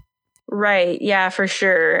document. Right. Yeah, for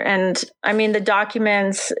sure. And the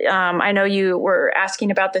documents, I know you were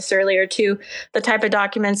asking about this earlier too, the type of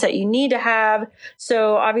documents that you need to have.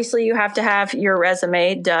 So obviously you have to have your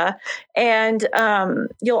resume, duh. And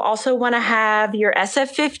you'll also want to have your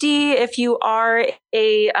SF50 if you are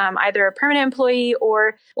either a permanent employee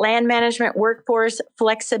or Land Management Workforce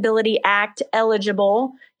Flexibility Act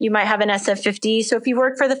eligible. You might have an SF50. So if you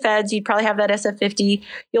work for the feds, you'd probably have that SF50.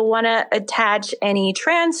 You'll want to attach any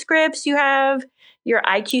transcripts you have, your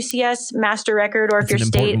IQCS master record, or if your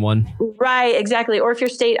state one. Right, exactly. Or if your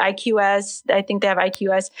state IQS, I think they have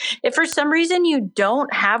IQS. If for some reason you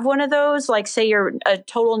don't have one of those, like say you're a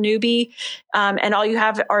total newbie, and all you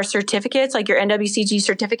have are certificates, like your NWCG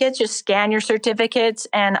certificates, just scan your certificates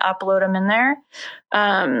and upload them in there.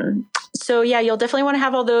 So yeah, you'll definitely want to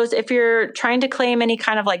have all those. If you're trying to claim any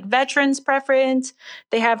kind of like veterans preference,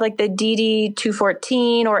 they have like the DD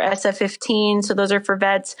 214 or SF15. So those are for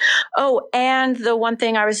vets. Oh, and the one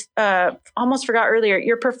thing I was almost forgot earlier,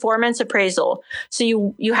 your performance appraisal.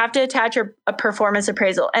 So you have to attach a performance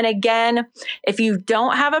appraisal. And again, if you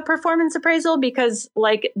don't have a performance appraisal, because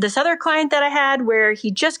like this other client that I had where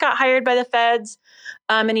he just got hired by the feds,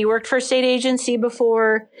 and he worked for a state agency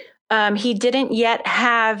before, he didn't yet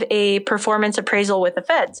have a performance appraisal with the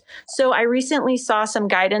feds. So I recently saw some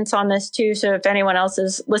guidance on this too. So if anyone else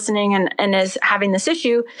is listening and is having this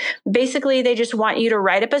issue, basically they just want you to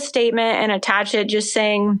write up a statement and attach it just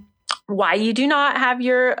saying why you do not have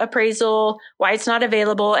your appraisal, why it's not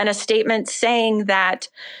available, and a statement saying that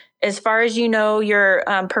as far as you know, your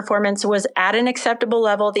performance was at an acceptable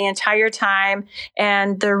level the entire time,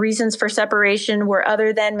 and the reasons for separation were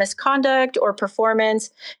other than misconduct or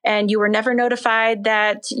performance, and you were never notified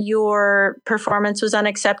that your performance was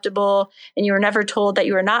unacceptable, and you were never told that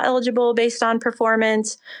you were not eligible based on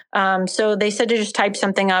performance. So they said to just type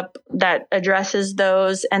something up that addresses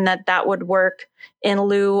those, and that would work in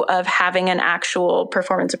lieu of having an actual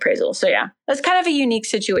performance appraisal. So yeah, that's kind of a unique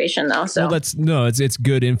situation though. So well, it's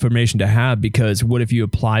good information to have, because what if you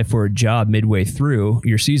apply for a job midway through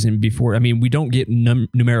your season before? I mean, we don't get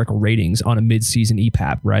numerical ratings on a mid-season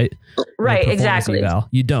EPAP, right? Right, exactly. Eval.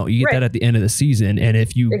 You don't. You get that at the end of the season, and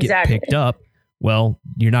if you get picked up, well,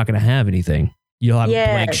 you're not going to have anything. You'll have a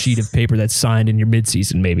blank sheet of paper that's signed in your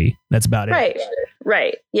mid-season, maybe. That's about it.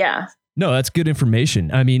 Right. Yeah. No, that's good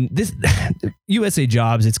information. I mean, this USA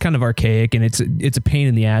Jobs, it's kind of archaic, and it's a pain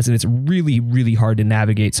in the ass, and it's really, really hard to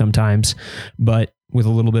navigate sometimes, but with a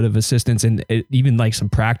little bit of assistance and even like some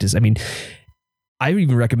practice. I mean, I've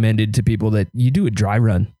even recommended to people that you do a dry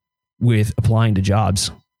run with applying to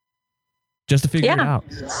jobs just to figure it out.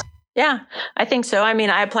 Yeah, I think so. I mean,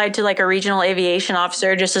 I applied to like a regional aviation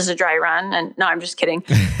officer just as a dry run, and no, I'm just kidding.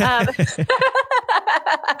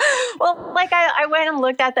 Well, like I went and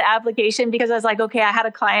looked at the application because I was like, okay, I had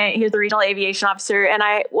a client, he's the regional aviation officer, and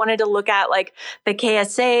I wanted to look at like the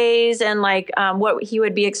KSAs and like what he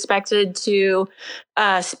would be expected to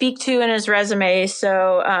speak to in his resume.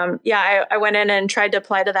 So I went in and tried to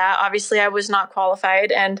apply to that. Obviously, I was not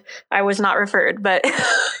qualified and I was not referred, but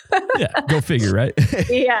yeah, go figure, right?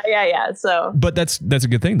 Yeah. So, but that's a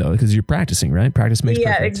good thing though, because you're practicing, right? Practice makes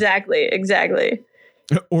perfect. Exactly.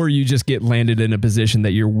 Or you just get landed in a position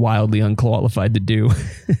that you're wildly unqualified to do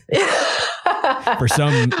for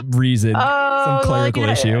some reason, some clerical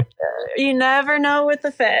issue. You never know with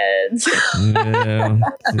the feds. yeah,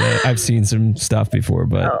 I've seen some stuff before,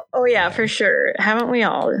 but oh yeah, for sure. Haven't we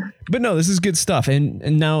all? But no, this is good stuff. And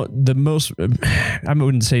now the most, I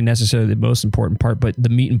wouldn't say necessarily the most important part, but the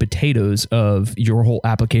meat and potatoes of your whole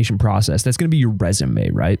application process, that's going to be your resume,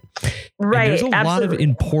 right? Right. And there's a lot of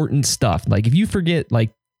important stuff. Like if you forget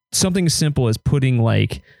like something as simple as putting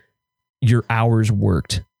like your hours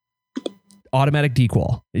worked, automatic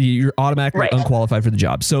dequal. You're automatically unqualified for the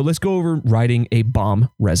job. So let's go over writing a bomb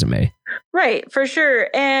resume. Right, for sure.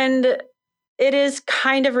 And it is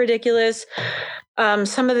kind of ridiculous.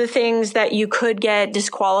 Some of the things that you could get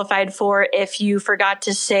disqualified for if you forgot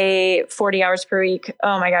to say 40 hours per week.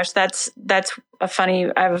 Oh my gosh, that's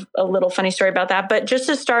I have a little funny story about that. But just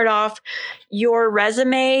to start off, your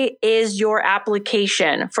resume is your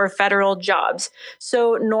application for federal jobs.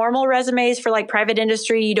 So normal resumes for like private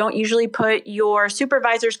industry, you don't usually put your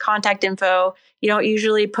supervisor's contact info. You don't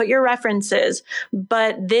usually put your references,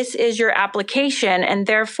 but this is your application, and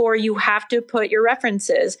therefore you have to put your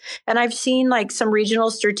references. And I've seen like some regional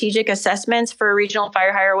strategic assessments for regional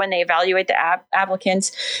fire hire when they evaluate the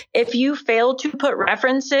applicants. If you fail to put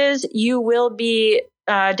references, you will be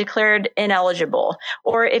declared ineligible.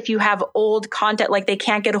 Or if you have old content, like they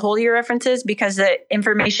can't get a hold of your references because the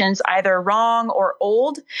information's either wrong or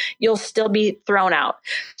old, you'll still be thrown out.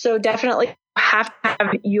 So definitely have to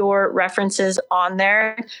have your references on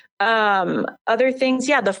there. Other things,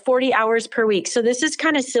 the 40 hours per week. So this is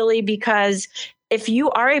kind of silly because if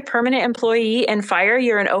you are a permanent employee in fire,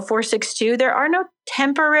 you're an 0462, there are no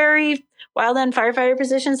temporary wildland firefighter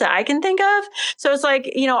positions that I can think of. So it's like,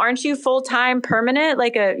 aren't you full-time permanent?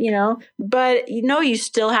 But you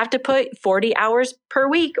still have to put 40 hours per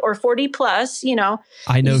week or 40 plus,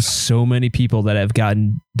 I know so many people that have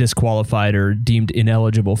gotten disqualified or deemed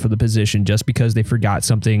ineligible for the position just because they forgot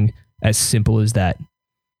something as simple as that.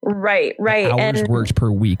 Right. Hours worked per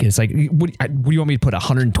week. It's like, what do you want me to put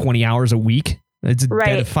 120 hours a week? It's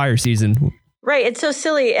dead of fire season. Right. It's so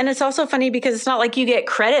silly. And it's also funny because it's not like you get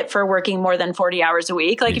credit for working more than 40 hours a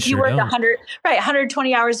week. Like if you work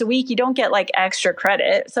 120 hours a week, you don't get like extra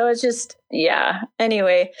credit. So it's just,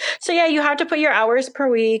 Anyway. So you have to put your hours per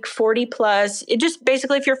week, 40 plus. It just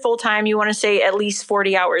basically, if you're full time, you want to say at least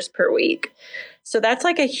 40 hours per week. So that's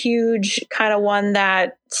like a huge kind of one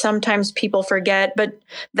that sometimes people forget, but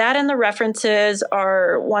that and the references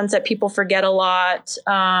are ones that people forget a lot.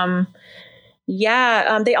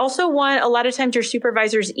 They also want a lot of times your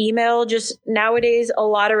supervisor's email. Just nowadays, a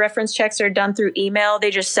lot of reference checks are done through email. They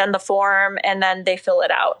just send the form and then they fill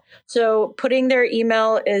it out. So putting their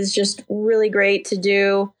email is just really great to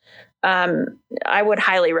do. I would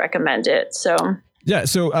highly recommend it. So. Yeah.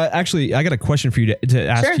 So actually, I got a question for you to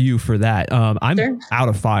ask you for that. I'm out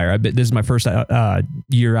of fire. This is my first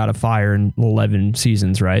year out of fire in 11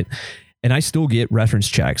 seasons, right? And I still get reference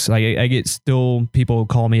checks. I get still people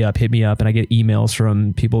call me up, hit me up, and I get emails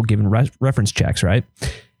from people giving reference checks, right?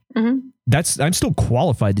 Mm-hmm. I'm still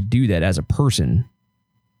qualified to do that as a person.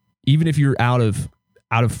 Even if you're out of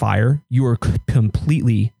fire, you are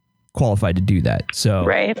completely qualified to do that. So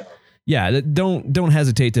right. Yeah, don't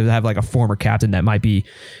hesitate to have like a former captain that might be,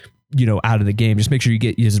 out of the game. Just make sure you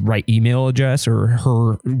get his right email address or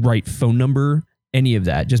her right phone number, any of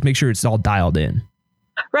that. Just make sure it's all dialed in.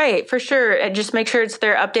 Right, for sure. And just make sure it's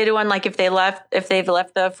their updated one. Like if they've left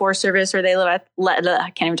the Force Service, or I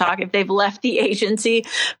can't even talk. If they've left the agency,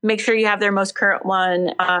 make sure you have their most current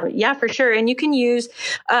one. Yeah, for sure. And you can use,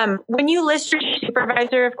 when you list your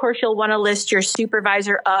supervisor, of course, you'll want to list your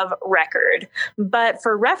supervisor of record. But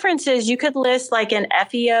for references, you could list like an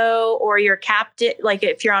FEO or your captain. Like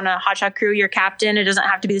if you're on a hotshot crew, your captain. It doesn't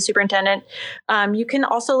have to be the superintendent. You can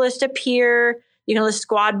also list a peer. You can list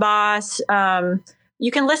squad boss. You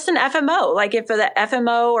can list an FMO, like if the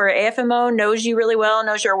FMO or AFMO knows you really well,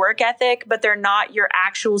 knows your work ethic, but they're not your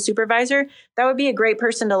actual supervisor, that would be a great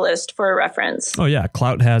person to list for a reference. Oh yeah,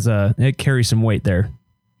 clout it carries some weight there.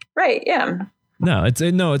 Right, yeah. No,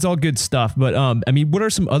 it's all good stuff. But what are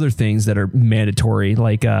some other things that are mandatory?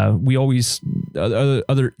 Like we always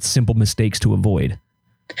other simple mistakes to avoid.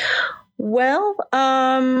 Well,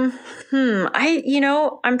 I'm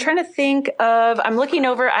trying to think I'm looking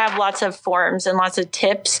over, I have lots of forms and lots of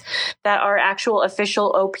tips that are actual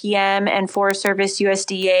official OPM and Forest Service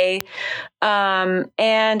USDA.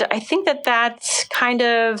 And I think that's kind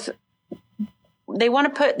of, they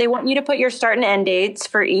want you to put your start and end dates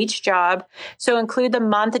for each job. So include the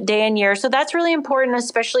month, day, and year. So that's really important,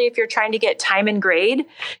 especially if you're trying to get time and grade.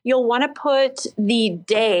 You'll want to put the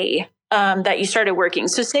day that you started working.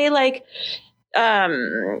 So say like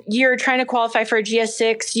you're trying to qualify for a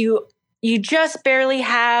GS6, you just barely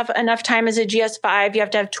have enough time as a GS5. You have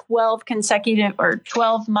to have 12 consecutive or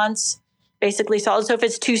 12 months basically solid. So if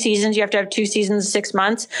it's 2 seasons, you have to have 2 seasons, 6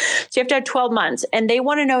 months. So you have to have 12 months, and they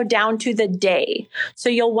want to know down to the day. So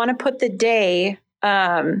you'll want to put the day.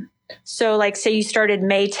 So like say you started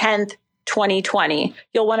May 10th, 2020,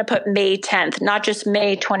 you'll want to put May 10th, not just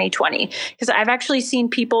May 2020. Because I've actually seen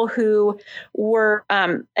people who were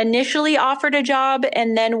initially offered a job,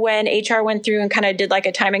 and then when HR went through and kind of did like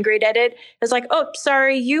a time and grade edit, it was like, oh,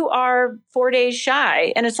 sorry, you are 4 days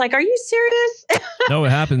shy. And it's like, are you serious? No,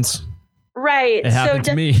 it happens. Right. It happened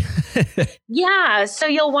to me. Yeah. So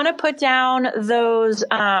you'll want to put down those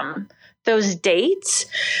dates.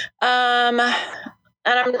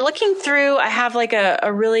 And I'm looking through, I have like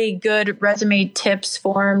a really good resume tips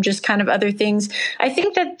form, just kind of other things. I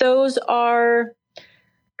think that those are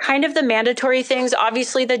kind of the mandatory things.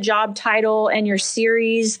 Obviously the job title and your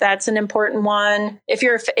series, that's an important one. If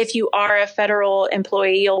you are a federal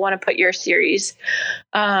employee, you'll want to put your series.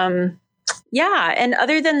 Yeah. And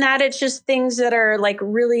other than that, it's just things that are like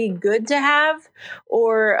really good to have,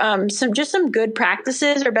 or some good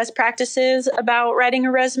practices or best practices about writing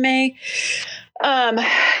a resume.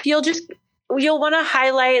 You'll want to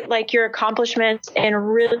highlight like your accomplishments in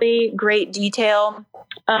really great detail,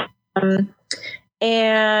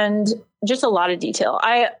 and just a lot of detail.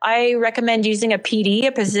 I recommend using a PD,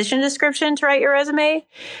 a position description, to write your resume.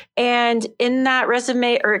 And in that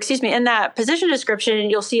in that position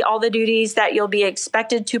description, you'll see all the duties that you'll be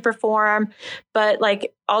expected to perform. But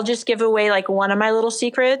like, I'll just give away like one of my little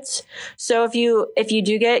secrets. So if you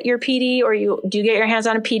do get your PD, or you do get your hands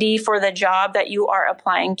on a PD for the job that you are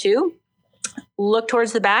applying to, look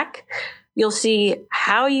towards the back. You'll see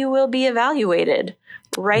how you will be evaluated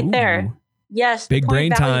right there. Yes. Big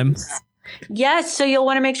brain time. Yes. So you'll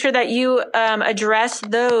want to make sure that you address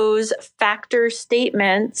those factor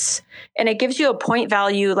statements, and it gives you a point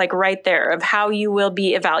value like right there of how you will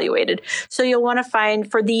be evaluated. So you'll want to find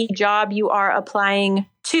for the job you are applying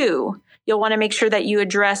to, you'll want to make sure that you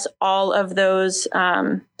address all of those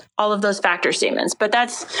factor statements. But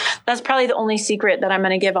that's probably the only secret that I'm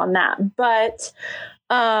going to give on that. But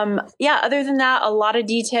other than that, a lot of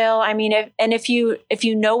detail. I mean, if you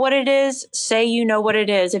know what it is, say you know what it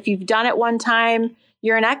is. If you've done it one time,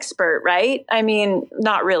 you're an expert, right? I mean,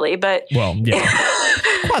 not really, but well, yeah,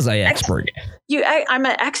 quasi-expert. I'm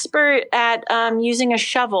an expert at using a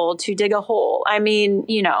shovel to dig a hole. I mean,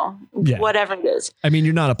 whatever it is. I mean,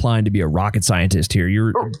 you're not applying to be a rocket scientist here.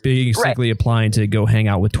 You're basically applying to go hang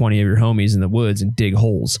out with 20 of your homies in the woods and dig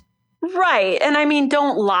holes. Right. And I mean,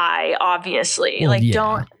 don't lie, obviously. Well,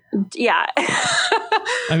 don't. Yeah.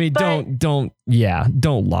 I mean, don't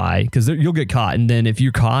lie, because you'll get caught. And then if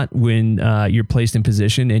you're caught when you're placed in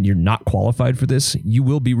position and you're not qualified for this, you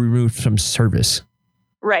will be removed from service.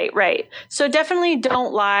 Right, right. So definitely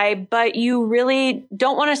don't lie, but you really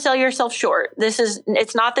don't want to sell yourself short.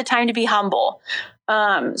 It's not the time to be humble.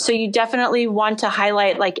 So you definitely want to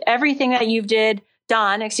highlight like everything that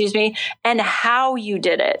done, and how you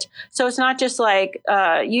did it. So it's not just like,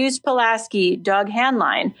 used Pulaski, dug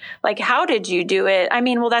handline. Like, how did you do it? I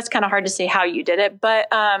mean, well, that's kind of hard to say how you did it, but,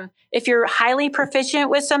 if you're highly proficient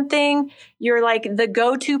with something, you're like the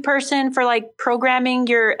go-to person for like programming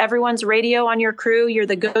everyone's radio on your crew. You're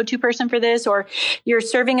the go-to person for this, or you're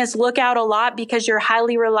serving as lookout a lot because you're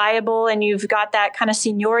highly reliable and you've got that kind of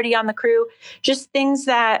seniority on the crew. Just things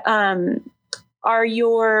that,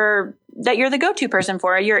 you're the go-to person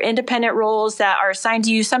for, your independent roles that are assigned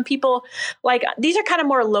to you. Some people, like, these are kind of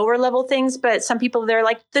more lower level things, but some people, they're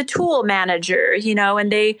like the tool manager,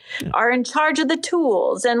 and they are in charge of the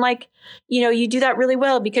tools. And like, you do that really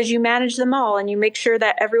well because you manage them all and you make sure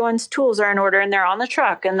that everyone's tools are in order and they're on the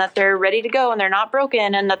truck and that they're ready to go and they're not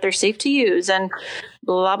broken and that they're safe to use and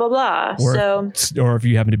blah, blah, blah. Or if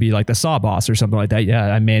you happen to be like the saw boss or something like that. Yeah.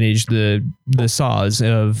 I manage the saws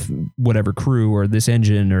of whatever crew or this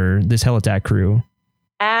engine or this helitack crew.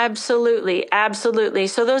 Absolutely. Absolutely.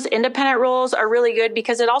 So those independent roles are really good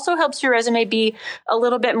because it also helps your resume be a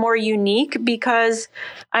little bit more unique because,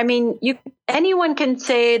 I mean, anyone can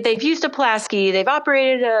say they've used a Pulaski, they've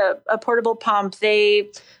operated a portable pump,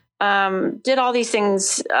 they did all these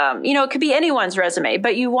things. It could be anyone's resume,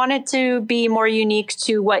 but you want it to be more unique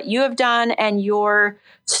to what you have done and your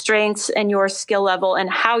strengths and your skill level and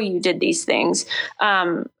how you did these things.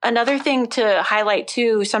 Another thing to highlight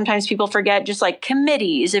too, sometimes people forget just like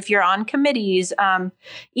committees. If you're on committees,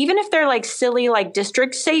 even if they're like silly, like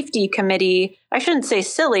district safety committee, I shouldn't say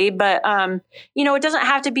silly, but, it doesn't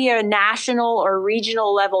have to be a national or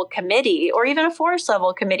regional level committee or even a forest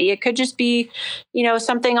level committee. It could just be,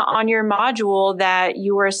 something on your module that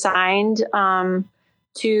you were assigned,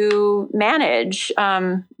 to manage,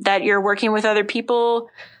 that you're working with other people,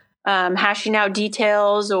 hashing out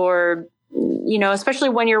details or, especially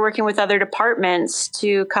when you're working with other departments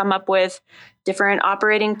to come up with different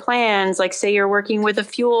operating plans. Like say you're working with a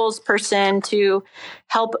fuels person to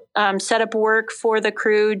help set up work for the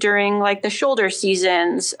crew during like the shoulder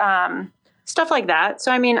seasons, stuff like that.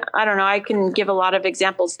 So, I mean, I don't know, I can give a lot of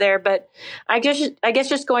examples there, but I guess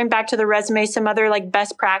just going back to the resume, some other like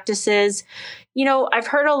best practices, I've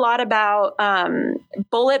heard a lot about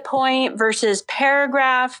bullet point versus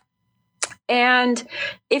paragraph. And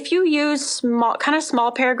if you use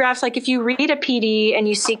small paragraphs, like if you read a PD and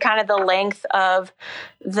you see kind of the length of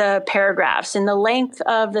the paragraphs and the length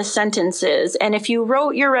of the sentences, and if you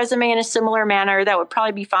wrote your resume in a similar manner, that would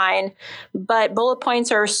probably be fine. But bullet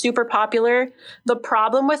points are super popular. The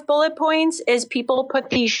problem with bullet points is people put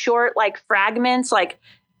these short like fragments, like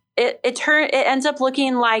it ends up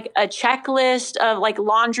looking like a checklist of like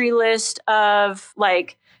laundry list of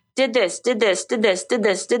like, did this, did this, did this, did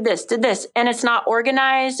this, did this, did this. And it's not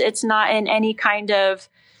organized. It's not in any kind of,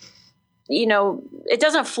 it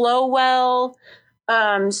doesn't flow well.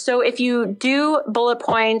 So if you do bullet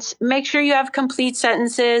points, make sure you have complete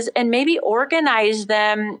sentences and maybe organize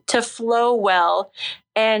them to flow well.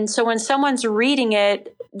 And so when someone's reading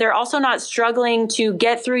it, they're also not struggling to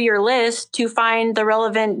get through your list to find the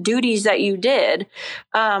relevant duties that you did.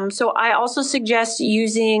 So I also suggest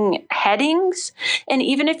using headings. And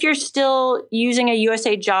even if you're still using a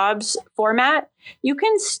USA Jobs format, you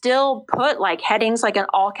can still put like headings, like an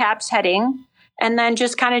all caps heading, and then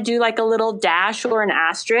just kind of do like a little dash or an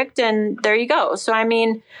asterisk. And there you go. So, I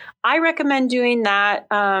mean, I recommend doing that.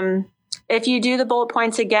 If you do the bullet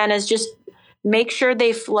points again, is just make sure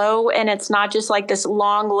they flow and it's not just like this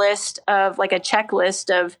long list of like a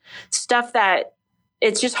checklist of stuff that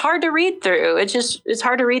it's just hard to read through. It's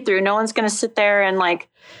hard to read through. No one's going to sit there and like,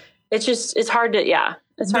 it's hard to, yeah.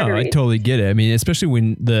 It's hard to read. I totally get it. I mean, especially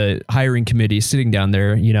when the hiring committee is sitting down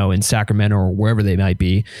there, in Sacramento or wherever they might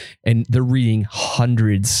be, and they're reading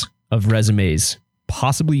hundreds of resumes,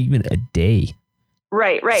 possibly even a day.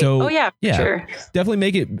 Right. So, sure. Definitely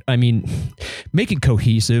make it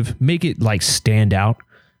cohesive, make it like stand out.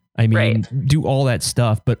 Do all that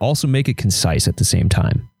stuff, but also make it concise at the same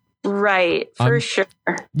time. Right. For sure.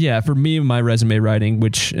 Yeah. For me, my resume writing,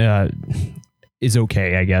 which is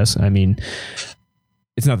okay, I guess. I mean,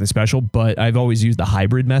 it's nothing special, but I've always used the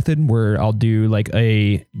hybrid method where I'll do like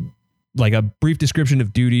a brief description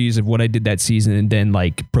of duties of what I did that season and then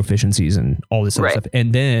like proficiencies and all this other stuff.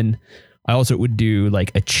 And then I also would do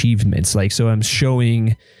like achievements, so I'm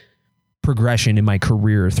showing progression in my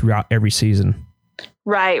career throughout every season.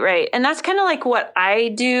 Right. And that's kind of like what I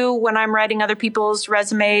do when I'm writing other people's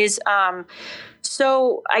resumes.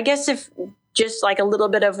 So I guess if just like a little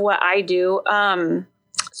bit of what I do,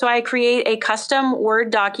 So I create a custom Word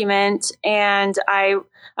document, and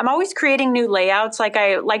I'm always creating new layouts. Like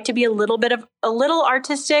I like to be a little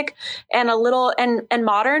artistic and a little and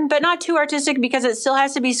modern, but not too artistic because it still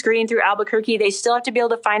has to be screened through Albuquerque. They still have to be able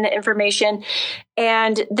to find the information.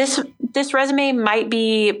 And this resume might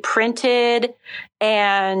be printed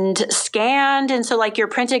and scanned. And so like your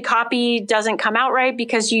printed copy doesn't come out right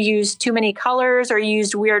because you used too many colors or you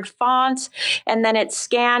used weird fonts. And then it's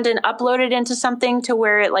scanned and uploaded into something to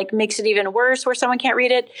where it like makes it even worse where someone can't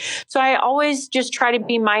read it. So I always just try to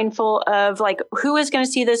be mindful of like, who is going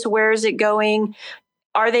to see this? Where is it going?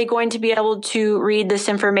 Are they going to be able to read this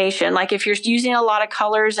information? Like if you're using a lot of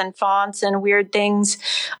colors and fonts and weird things,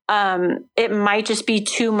 it might just be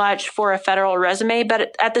too much for a federal resume.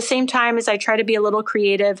 But at the same time, as I try to be a little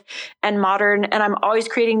creative and modern, and I'm always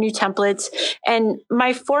creating new templates. And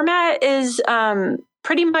my format is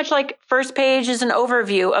pretty much like first page is an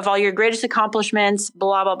overview of all your greatest accomplishments,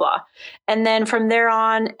 blah, blah, blah. And then from there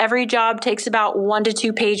on, every job takes about 1 to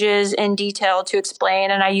 2 pages in detail to explain.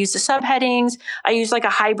 And I use the subheadings. I use like a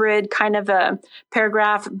hybrid kind of a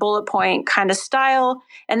paragraph bullet point kind of style.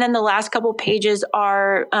 And then the last couple pages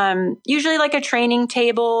are usually like a training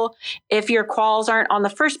table. If your quals aren't on the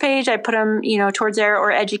first page, I put them, towards there,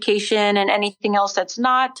 or education and anything else that's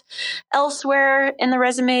not elsewhere in the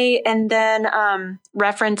resume. And then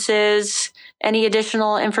references, any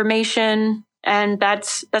additional information. And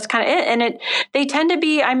that's kind of it. And they tend to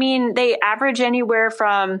be, they average anywhere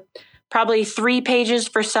from probably 3 pages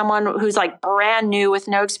for someone who's like brand new with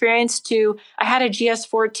no experience to, I had a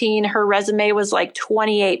GS-14, her resume was like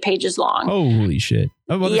 28 pages long. Holy shit.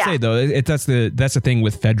 I was about to say though, that's the thing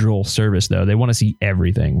with federal service though. They want to see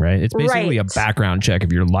everything, right? It's basically a background check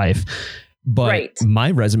of your life. But my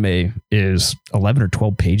resume is 11 or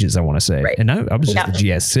 12 pages, I want to say. Right. And I was just a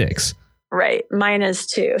GS6. Right. Mine is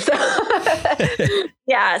too. So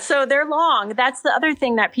yeah. So they're long. That's the other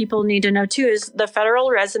thing that people need to know too, is the federal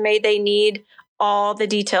resume, they need all the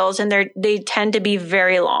details and they tend to be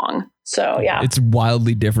very long. So yeah. It's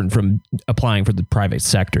wildly different from applying for the private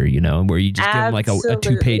sector, where you just give them like a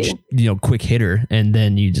 2-page, quick hitter and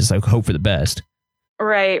then you just like hope for the best.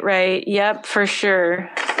 Right. Yep, for sure.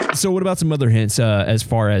 So what about some other hints as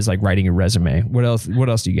far as like writing a resume? What else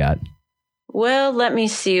do you got? Well, let me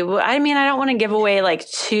see. I don't want to give away like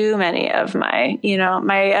too many of my,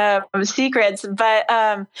 my secrets, but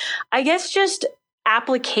I guess just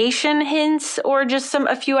application hints or just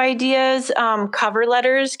a few ideas. Cover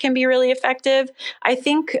letters can be really effective. I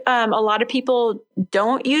think a lot of people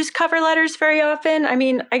don't use cover letters very often.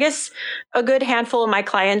 I guess a good handful of my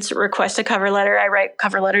clients request a cover letter. I write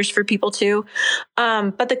cover letters for people too.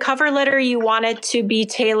 But the cover letter, you want it to be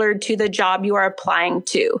tailored to the job you are applying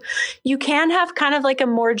to. You can have kind of like a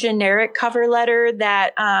more generic cover letter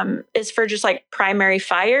that is for just like primary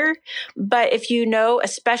fire. But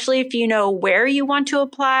especially if you know where you want to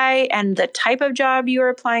apply and the type of job you are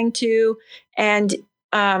applying to, and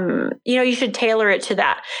you should tailor it to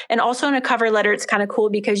that. And also in a cover letter, it's kind of cool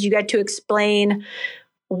because you get to explain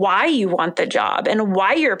why you want the job and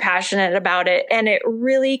why you're passionate about it. And it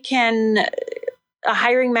really a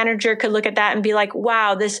hiring manager could look at that and be like,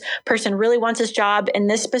 wow, this person really wants this job in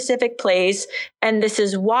this specific place. And this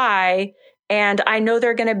is why. And I know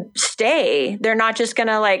they're going to stay. They're not just going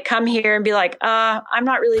to like come here and be like, I'm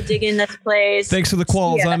not really digging this place. Thanks for the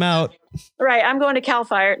quals. Yeah. I'm out. Right. I'm going to Cal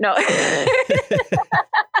Fire. No.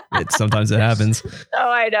 Sometimes it happens. Oh,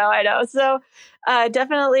 I know. So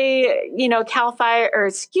definitely, Cal Fire,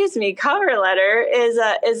 cover letter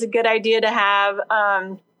is a good idea to have.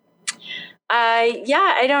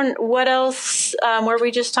 What else were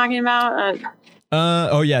we just talking about?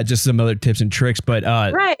 Just some other tips and tricks. But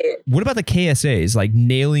right. What about the KSAs? Like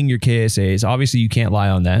nailing your KSAs. Obviously, you can't lie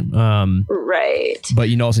on that. Right. But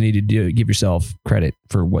you also need to give yourself credit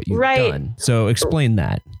for what you've done. So explain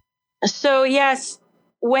that. So yes,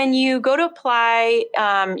 when you go to apply,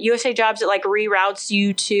 USA Jobs, it like reroutes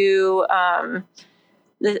you to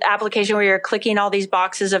the application where you're clicking all these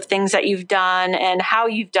boxes of things that you've done and how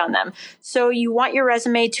you've done them. So you want your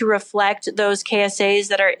resume to reflect those KSAs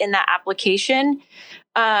that are in that application.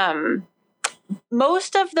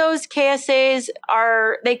 Most of those KSAs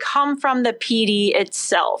they come from the PD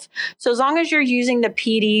itself. So as long as you're using the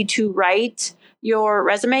PD to write your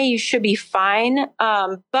resume, you should be fine.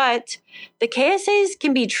 But the KSAs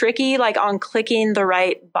can be tricky, like on clicking the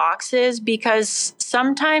right boxes, because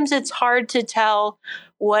sometimes it's hard to tell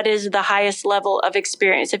what is the highest level of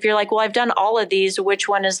experience. If you're like, well, I've done all of these, which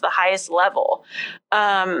one is the highest level?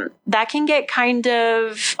 That can get kind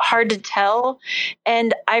of hard to tell.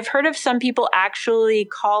 And I've heard of some people actually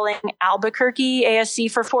calling Albuquerque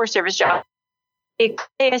ASC for Forest Service jobs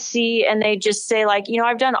ASC and they just say like,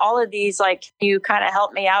 I've done all of these, like, you kind of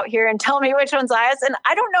help me out here and tell me which one's the highest. And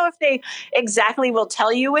I don't know if they exactly will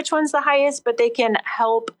tell you which one's the highest, but they can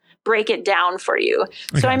help break it down for you.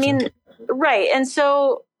 So, I mean, right. And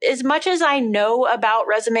so as much as I know about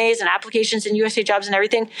resumes and applications and USA jobs and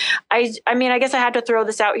everything, I mean, I guess I had to throw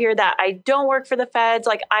this out here that I don't work for the feds.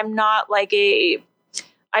 Like, I'm not like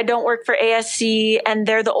I don't work for ASC, and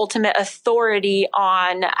they're the ultimate authority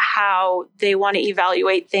on how they want to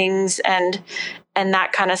evaluate things and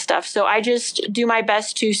that kind of stuff. So I just do my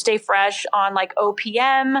best to stay fresh on like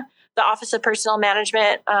OPM, the Office of Personnel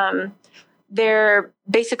Management. They're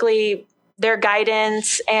basically their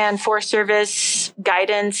guidance and Forest Service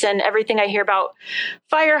guidance and everything I hear about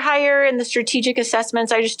fire hire and the strategic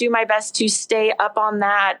assessments. I just do my best to stay up on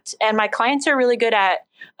that. And my clients are really good at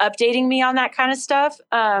updating me on that kind of stuff.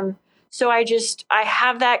 So I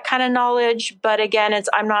have that kind of knowledge, but again,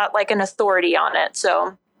 I'm not like an authority on it.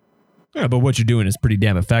 So. Yeah, but what you're doing is pretty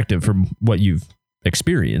damn effective from what you've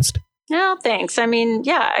experienced. No, thanks. I mean,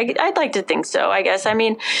 yeah, I'd like to think so, I guess. I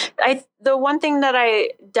mean, the one thing that I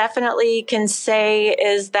definitely can say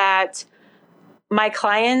is that my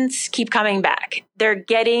clients keep coming back. They're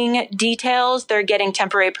getting details, they're getting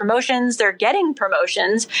temporary promotions, they're getting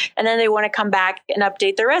promotions, and then they want to come back and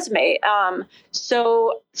update their resume.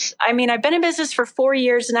 So, I mean, I've been in business for 4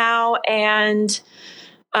 years now, and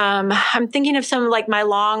I'm thinking of some of like my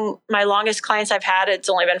longest clients I've had. It's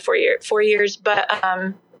only been 4 years, but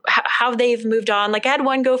how they've moved on. Like I had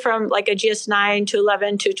one go from like a GS9 to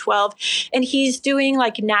 11 to 12, and he's doing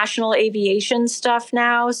like national aviation stuff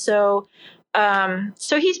now. So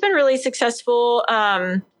he's been really successful.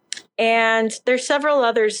 And there's several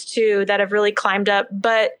others too that have really climbed up.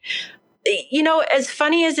 But, as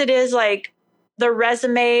funny as it is, like the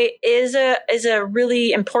resume is a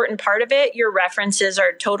really important part of it. Your references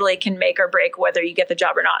can make or break whether you get the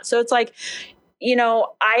job or not. So it's like,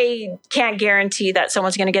 I can't guarantee that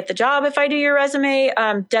someone's going to get the job if I do your resume.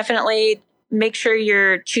 Definitely make sure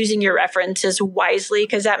you're choosing your references wisely,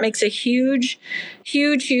 because that makes a huge,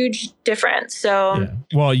 huge, huge difference. So, yeah.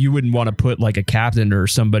 Well, you wouldn't want to put like a captain or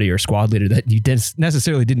somebody or squad leader that you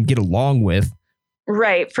necessarily didn't get along with.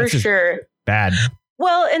 Right. For sure. Bad.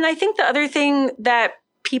 Well, and I think the other thing that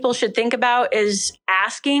people should think about is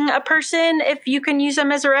asking a person if you can use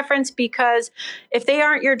them as a reference, because if they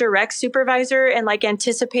aren't your direct supervisor and like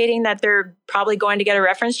anticipating that they're probably going to get a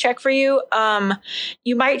reference check for you,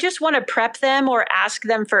 you might just want to prep them or ask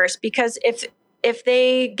them first, because if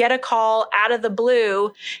they get a call out of the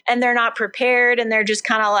blue and they're not prepared and they're just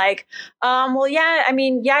kind of like, well, yeah, I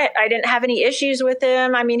mean, yeah, I didn't have any issues with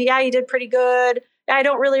him. I mean, yeah, he did pretty good. I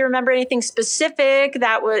don't really remember anything specific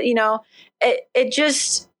that was,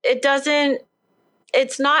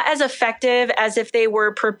 it's not as effective as if they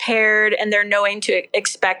were prepared and they're knowing to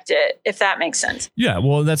expect it, if that makes sense. Yeah.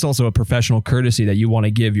 Well, that's also a professional courtesy that you want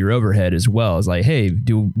to give your overhead as well. It's like, hey,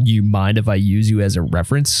 do you mind if I use you as a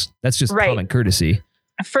reference? That's just common courtesy.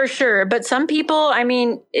 For sure. But some people, I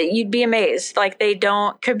mean, you'd be amazed. Like they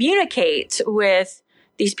don't communicate with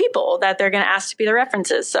these people that they're going to ask to be the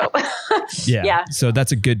references. So yeah. So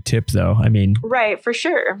that's a good tip though. I mean, right. For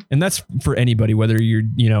sure. And that's for anybody, whether you're,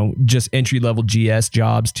 just entry level GS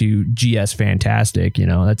jobs to GS fantastic,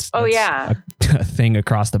 that's a thing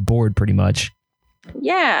across the board pretty much.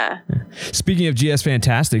 Yeah. Speaking of GS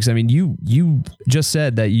Fantastics, I mean, you just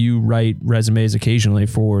said that you write resumes occasionally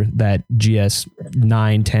for that GS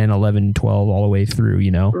 9, 10, 11, 12, all the way through,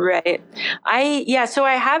 Right. So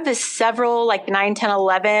I have several like 9, 10,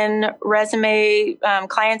 11 resume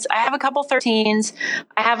clients. I have a couple 13s.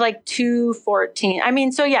 I have like 2 14. I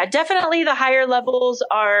mean, so yeah, definitely the higher levels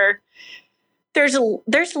are... There's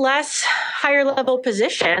less higher level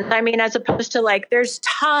positions. I mean, as opposed to like, there's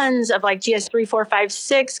tons of like GS 3, 4, 5,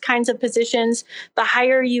 6 kinds of positions. The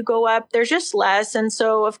higher you go up, there's just less. And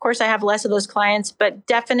so of course I have less of those clients, but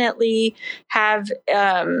definitely have,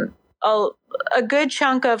 a good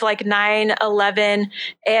chunk of like 9, 11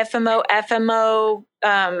 AFMO,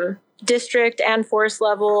 FMO, district and force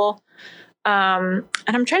level. And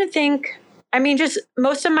I'm trying to think, I mean, just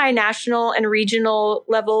most of my national and regional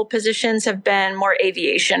level positions have been more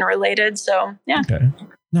aviation related. So, yeah. Okay.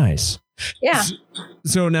 Nice. Yeah.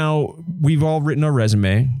 So now we've all written our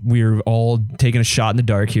resume. We're all taking a shot in the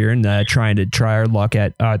dark here and trying to try our luck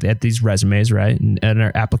at these resumes, right? And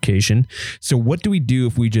our application. So what do we do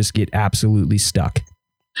if we just get absolutely stuck?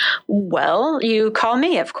 Well, you call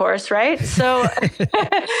me, of course, right? So,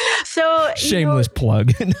 shameless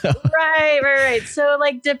plug. No. Right. So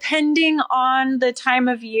like, depending on the time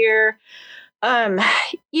of year, I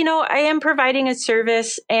am providing a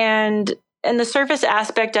service, and the service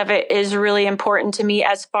aspect of it is really important to me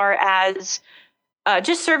as far as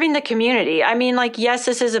just serving the community. I mean, like, yes,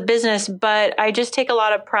 this is a business, but I just take a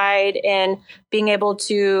lot of pride in being able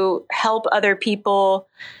to help other people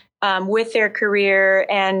with their career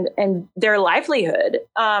and their livelihood.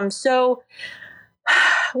 So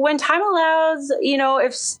when time allows,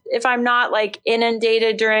 if I'm not like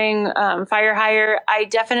inundated during fire hire, I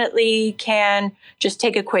definitely can just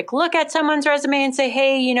take a quick look at someone's resume and say,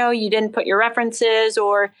 hey, you didn't put your references,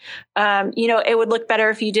 or, it would look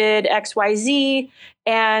better if you did X, Y, Z,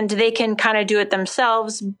 and they can kind of do it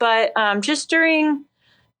themselves. But just during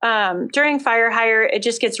fire hire, it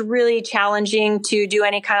just gets really challenging to do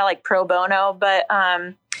any kind of like pro bono. But,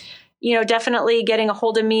 definitely getting a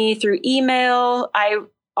hold of me through email. I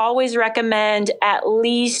always recommend at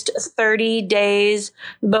least 30 days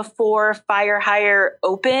before fire hire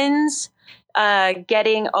opens,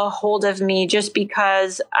 getting a hold of me, just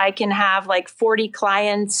because I can have like 40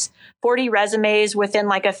 clients, 40 resumes within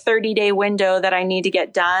like a 30-day window that I need to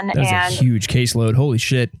get done. That's a huge caseload. Holy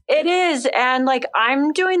shit. It is. And like,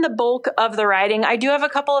 I'm doing the bulk of the writing. I do have a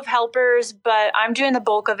couple of helpers, but I'm doing the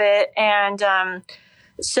bulk of it. And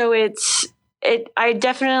so I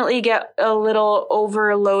definitely get a little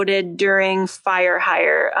overloaded during fire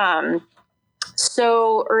hire.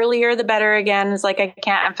 So earlier, the better. Again, is like, I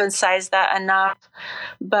can't emphasize that enough.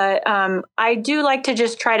 But I do like to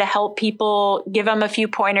just try to help people, give them a few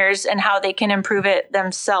pointers and how they can improve it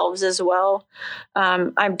themselves as well.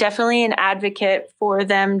 I'm definitely an advocate for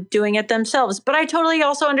them doing it themselves. But I totally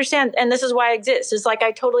also understand, and this is why I exist, is like,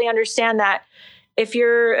 I totally understand that if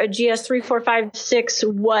you're a GS 3, 4, 5, 6,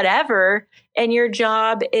 whatever, and your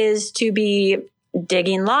job is to be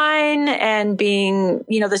digging line and being,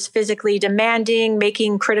 this physically demanding,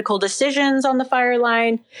 making critical decisions on the fire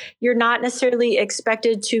line, you're not necessarily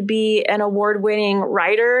expected to be an award-winning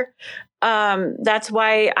writer. That's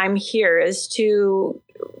why I'm here, is to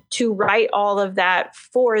write all of that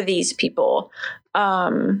for these people.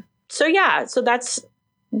 So that's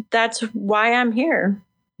why I'm here.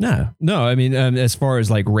 No. I mean, as far as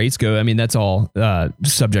like rates go, I mean, that's all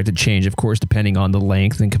subject to change, of course, depending on the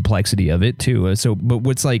length and complexity of it too. But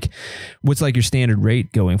what's like your standard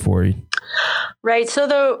rate going forward? Right.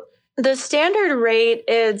 So the standard rate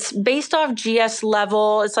is based off GS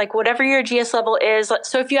level. It's like whatever your GS level is.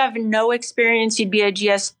 So if you have no experience, you'd be a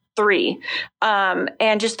GS 3.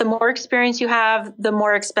 And just the more experience you have, the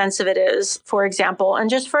more expensive it is, for example. And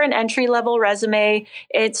just for an entry level resume,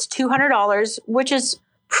 it's $200, which is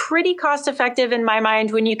pretty cost effective in my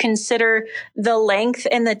mind when you consider the length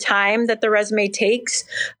and the time that the resume takes.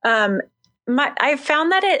 I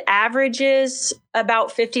found that it averages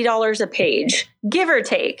about $50 a page, give or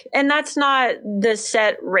take. And that's not the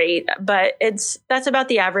set rate, but that's about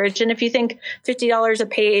the average. And if you think $50 a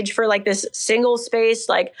page for like this single space,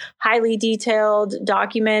 like highly detailed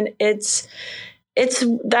document, it's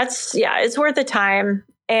worth the time.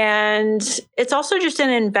 And it's also just an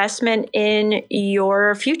investment in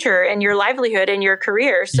your future and your livelihood and your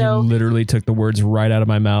career. So you literally took the words right out of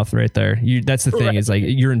my mouth right there. That's the thing, right. Is like,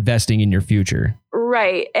 you're investing in your future.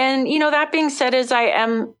 Right. And, that being said, is I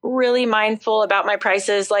am really mindful about my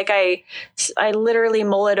prices. Like I literally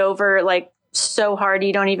mull it over like so hard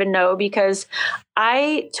you don't even know, because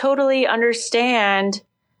I totally understand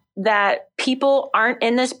that people aren't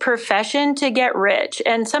in this profession to get rich.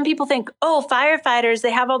 And some people think, oh, firefighters,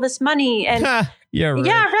 they have all this money. And yeah, right.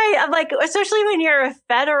 Yeah, right. Like, especially when you're a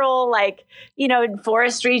federal,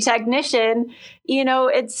 forestry technician,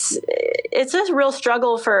 it's a real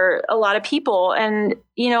struggle for a lot of people. And,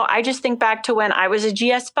 I just think back to when I was a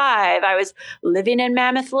GS5, I was living in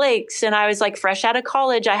Mammoth Lakes, and I was like fresh out of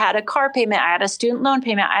college. I had a car payment. I had a student loan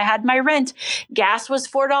payment. I had my rent. Gas was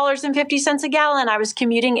 $4.50 a gallon. I was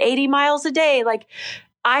commuting 80 miles a day. Like,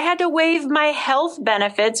 I had to waive my health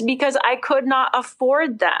benefits because I could not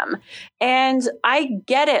afford them. And I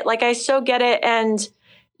get it. Like, I so get it. And,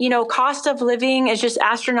 cost of living is just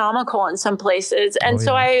astronomical in some places. And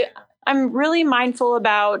so I'm really mindful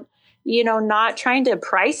about, not trying to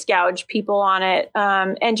price gouge people on it.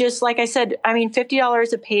 And just like I said, I mean,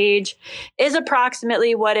 $50 a page is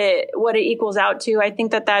approximately what it equals out to. I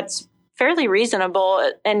think that that's fairly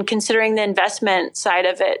reasonable, and considering the investment side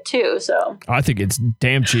of it too. So I think it's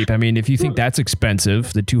damn cheap. I mean, if you think that's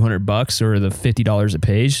expensive, the $200 or the $50 a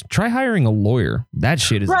page, try hiring a lawyer. That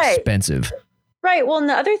shit is expensive. Right. Well, and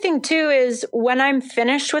the other thing too is when I'm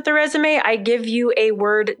finished with the resume, I give you a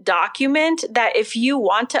Word document that if you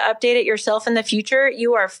want to update it yourself in the future,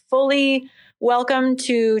 you are fully welcome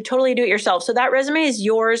to totally do it yourself. So that resume is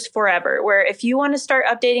yours forever, where if you want to start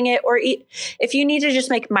updating it, or if you need to just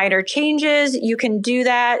make minor changes, you can do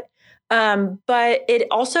that. But it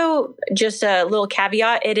also, just a little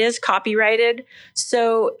caveat, it is copyrighted.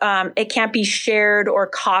 So it can't be shared or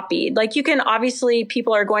copied. Like you can, obviously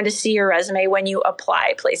people are going to see your resume when you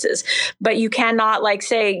apply places, but you cannot like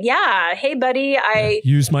say, yeah, hey buddy, I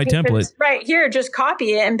use my template right here, just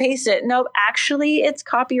copy it and paste it. No, actually it's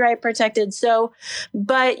copyright protected. So,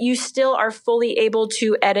 but you still are fully able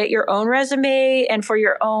to edit your own resume and for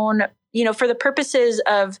your own, for the purposes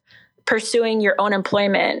of pursuing your own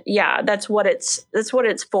employment. Yeah, that's what it's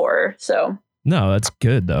for. So no, that's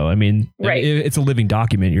good though. I mean, right. It's a living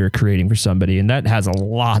document you're creating for somebody, and that has a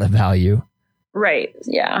lot of value. Right.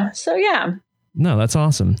 Yeah. So yeah. No, that's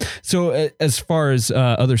awesome. So as far as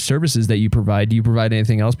other services that you provide, do you provide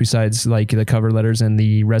anything else besides like the cover letters and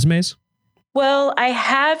the resumes? Well, I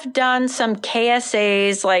have done some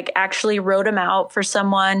KSAs, like actually wrote them out for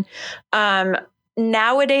someone.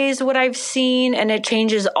 Nowadays, what I've seen, and it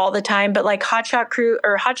changes all the time, but like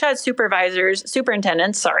hotshot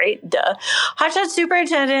superintendents, hotshot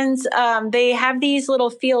superintendents, they have these little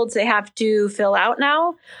fields they have to fill out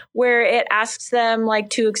now where it asks them like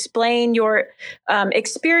to explain your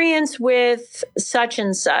experience with such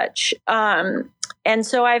and such. And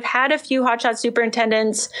so I've had a few hotshot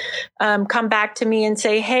superintendents come back to me and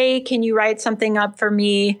say, hey, can you write something up for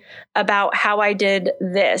me about how I did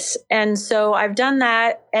this? And so I've done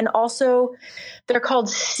that. And also they're called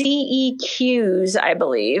CEQs, I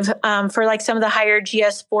believe, for like some of the higher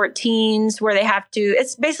GS-14s where they have to,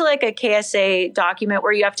 it's basically like a KSA document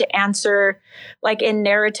where you have to answer like in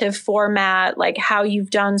narrative format, like how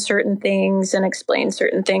you've done certain things and explain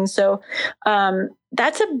certain things. So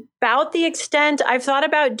that's about the extent. I've thought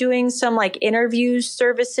about doing some like interview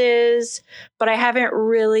services, but I haven't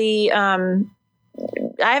really gone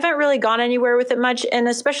anywhere with it much. And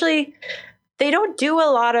especially they don't do a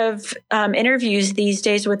lot of interviews these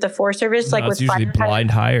days with the Forest Service, like with usually blind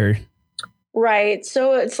hire. Right.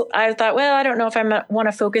 So I thought, well, I don't know if I want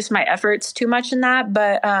to focus my efforts too much in that,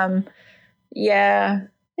 but yeah.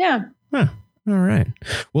 Huh. All right.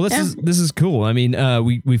 Well, this is cool. I mean,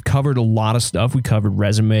 we've covered a lot of stuff. We covered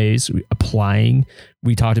resumes, applying.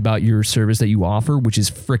 We talked about your service that you offer, which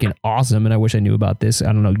is freaking awesome. And I wish I knew about this,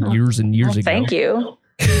 I don't know, years and years ago. Thank you.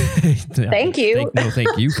 Thank you.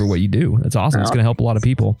 Thank you for what you do. That's awesome. It's going to help a lot of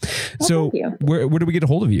people. So where do we get a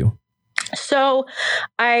hold of you? So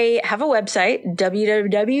I have a website,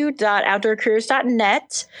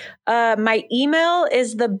 www.outdoorcareers.net. My email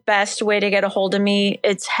is the best way to get a hold of me.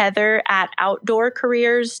 It's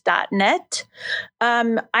heather@outdoorcareers.net.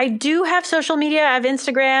 I do have social media. I have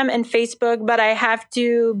Instagram and Facebook, but I have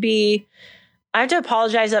to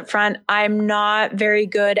apologize up front. I'm not very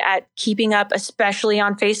good at keeping up, especially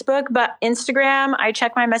on Facebook, but Instagram, I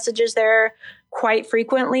check my messages there quite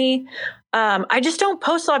frequently. I just don't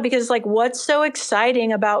post a lot because like, what's so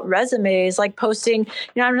exciting about resumes? Like posting,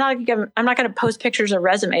 I'm not going to post pictures of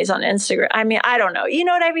resumes on Instagram. I mean, I don't know. You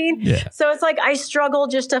know what I mean? Yeah. So it's like, I struggle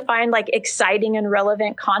just to find like exciting and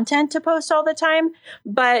relevant content to post all the time,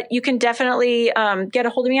 but you can definitely get a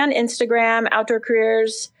hold of me on Instagram, Outdoor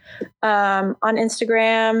Careers, on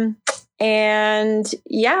Instagram. And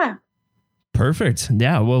yeah. Perfect.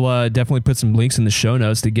 Yeah, we'll definitely put some links in the show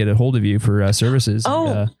notes to get a hold of you for services.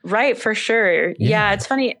 Oh, right. For sure. Yeah. It's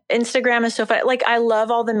funny. Instagram is so fun. Like I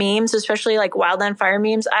love all the memes, especially like wildland fire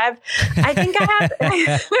memes. I think I have,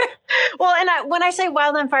 well, and when I say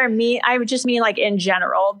wildland fire meme, I would just mean like in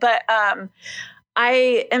general, but,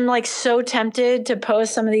 I am like so tempted to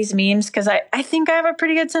post some of these memes because I think I have a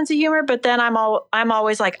pretty good sense of humor, but then I'm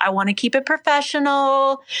always like, I want to keep it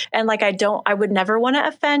professional. And like, I would never want to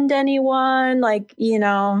offend anyone. Like,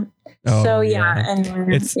 so yeah.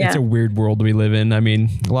 And it's a weird world we live in. I mean,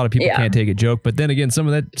 a lot of people can't take a joke, but then again, some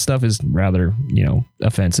of that stuff is rather,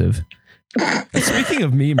 offensive. Speaking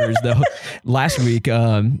of memers though, last week,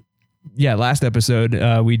 last episode,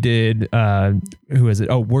 we did, who is it?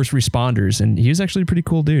 Oh, Worst Responders. And he was actually a pretty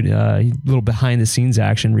cool dude. A little behind the scenes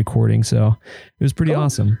action recording. So it was pretty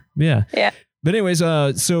awesome. Yeah. Yeah. But anyways,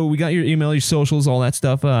 so we got your email, your socials, all that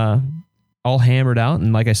stuff, all hammered out.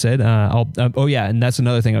 And like I said, and that's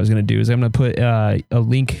another thing I was going to do is I'm going to put a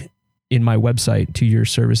link in my website to your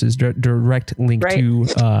services, direct link to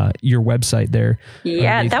your website there.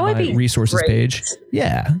 Yeah, that would be resources great. Page.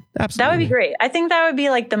 Yeah, absolutely. That would be great. I think that would be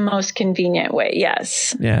like the most convenient way.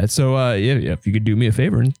 Yes. Yeah. So if you could do me a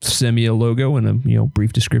favor and send me a logo and a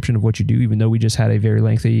brief description of what you do, even though we just had a very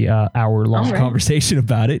lengthy hour-long conversation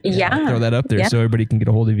about it. Yeah. Throw that up there so everybody can get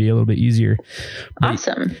a hold of you a little bit easier. But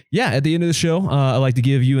awesome. Yeah. At the end of the show, I'd like to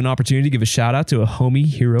give you an opportunity to give a shout out to a homie,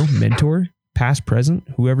 hero, mentor. Past, present,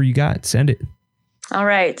 whoever you got, send it. All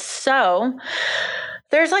right. So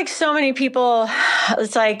There's like so many people.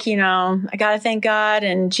 It's like, I got to thank God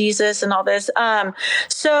and Jesus and all this.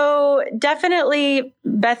 So definitely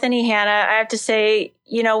Bethany Hanna, I have to say,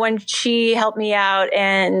 when she helped me out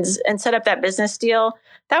and set up that business deal,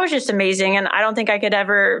 that was just amazing. And I don't think I could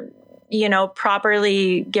ever,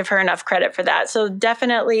 properly give her enough credit for that. So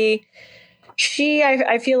definitely she,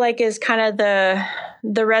 I feel like, is kind of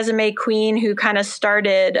the resume queen who kind of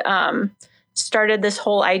started this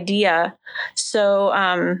whole idea.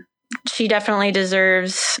 So she definitely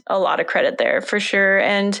deserves a lot of credit there for sure.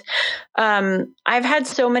 And I've had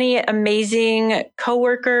so many amazing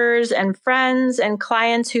coworkers and friends and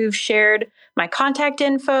clients who've shared my contact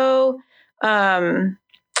info.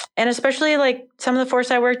 And especially like some of the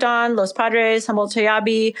force I worked on, Los Padres, Humboldt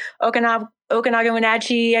Toyabe, Okanagan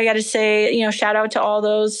Wenatchee, I got to say, shout out to all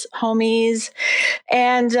those homies.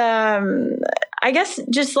 And I guess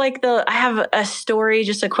just like I have a story,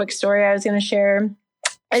 just a quick story I was going to share.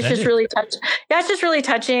 It's just really touching. Yeah, it's just really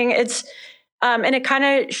touching. It's and it kind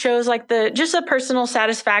of shows like the personal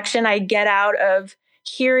satisfaction I get out of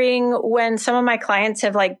hearing when some of my clients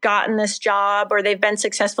have like gotten this job or they've been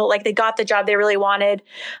successful, like they got the job they really wanted.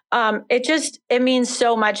 It means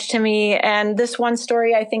so much to me. And this one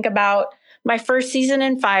story I think about my first season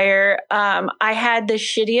in fire, I had the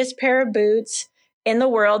shittiest pair of boots in the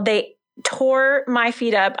world. They tore my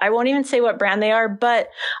feet up. I won't even say what brand they are, but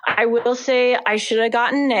I will say I should have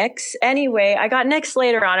gotten Knicks. Anyway, I got Knicks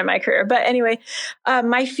later on in my career. But anyway,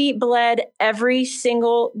 my feet bled every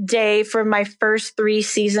single day for my first 3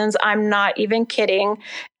 seasons. I'm not even kidding.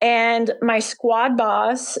 And my squad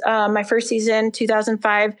boss, my first season,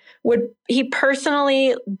 2005, he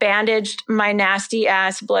personally bandaged my nasty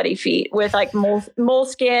ass bloody feet with like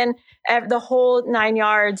moleskin, the whole 9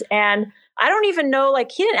 yards. And I don't even know,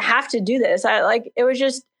 like, he didn't have to do this. It was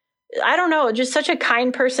just, I don't know, just such a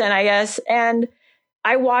kind person, I guess. And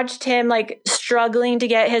I watched him like struggling to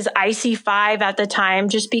get his IC5 at the time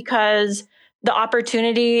just because the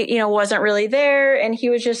opportunity, wasn't really there. And he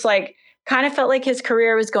was just like, kind of felt like his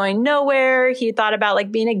career was going nowhere. He thought about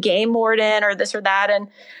like being a game warden or this or that. And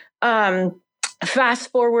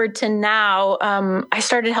fast forward to now, I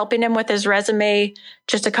started helping him with his resume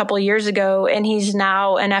just a couple of years ago, and he's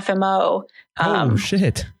now an FMO. Oh,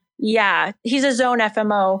 shit. Yeah, he's a zone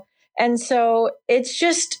FMO. And so it's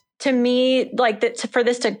just, to me, like that, for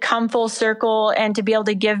this to come full circle and to be able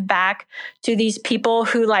to give back to these people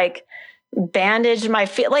who like bandaged my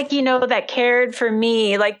feet, like, that cared for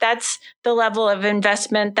me. Like that's the level of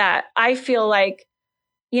investment that I feel like,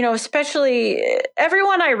 especially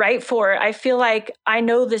everyone I write for, I feel like I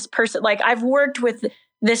know this person. Like I've worked with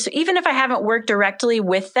this, even if I haven't worked directly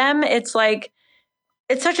with them, it's like,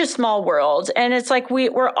 it's such a small world. And it's like,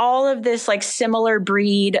 we're all of this like similar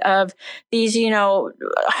breed of these,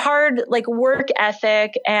 hard, like work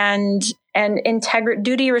ethic and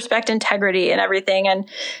duty, respect, integrity and everything.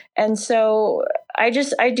 And so I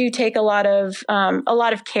do take a lot of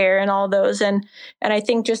care in all those. And I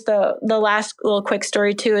think just the last little quick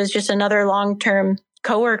story too, is just another long-term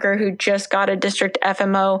coworker who just got a district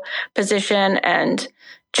FMO position, and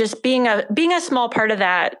just being a small part of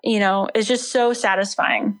that, is just so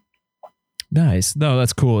satisfying. Nice. No,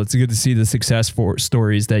 that's cool. It's good to see the success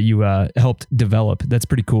stories that you helped develop. That's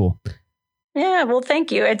pretty cool. Yeah. Well,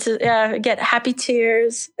 thank you. It's get happy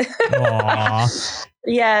tears. Aww.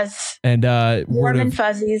 Yes. And warm and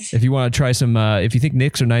fuzzies. If you want to try some, if you think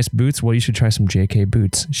Knicks are nice boots, well, you should try some JK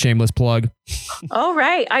boots. Shameless plug. Oh,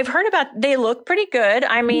 right. I've heard they look pretty good.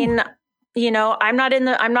 I mean, I'm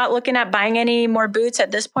not looking at buying any more boots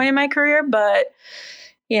at this point in my career, but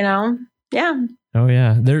yeah. Oh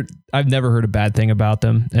yeah. I've never heard a bad thing about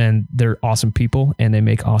them, and they're awesome people and they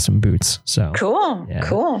make awesome boots. So cool. Yeah.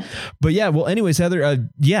 Cool. But yeah, well, anyways, Heather,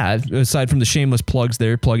 aside from the shameless plugs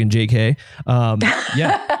there, plugging JK.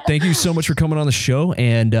 Thank you so much for coming on the show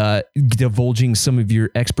and divulging some of your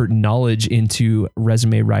expert knowledge into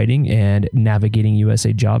resume writing and navigating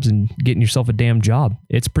USA jobs and getting yourself a damn job.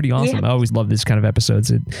 It's pretty awesome. Yeah. I always love this kind of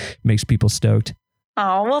episodes. It makes people stoked.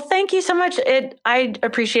 Oh, well, thank you so much. I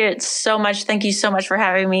appreciate it so much. Thank you so much for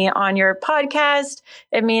having me on your podcast.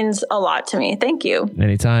 It means a lot to me. Thank you.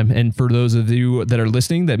 Anytime. And for those of you that are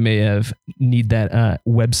listening that may need that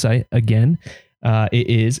website again, it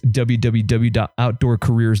is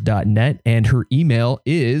www.outdoorcareers.net, and her email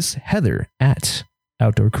is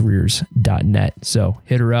heather@outdoorcareers.net. So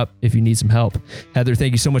hit her up if you need some help. Heather,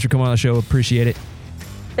 thank you so much for coming on the show. Appreciate it.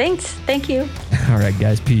 Thanks. Thank you. All right,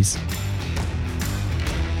 guys. Peace.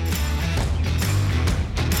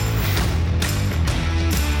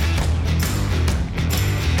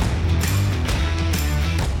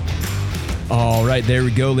 All right, there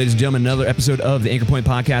we go, ladies and gentlemen. Another episode of the Anchor Point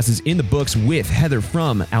Podcast is in the books with Heather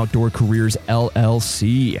from Outdoor Careers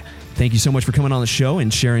LLC. Thank you so much for coming on the show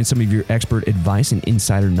and sharing some of your expert advice and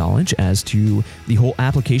insider knowledge as to the whole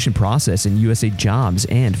application process in USA Jobs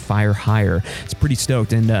and Fire Hire. It's pretty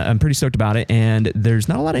stoked, and I'm pretty stoked about it, and there's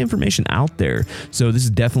not a lot of information out there. So this is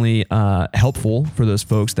definitely helpful for those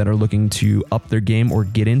folks that are looking to up their game or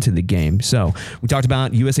get into the game. So we talked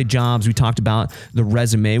about USA Jobs. We talked about the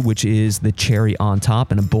resume, which is the cherry on top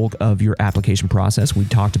and a bulk of your application process. We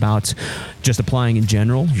talked about just applying in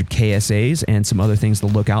general, your KSAs, and some other things to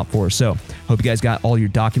look out for. So hope you guys got all your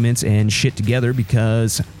documents and shit together,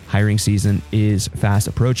 because hiring season is fast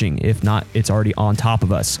approaching. If not, it's already on top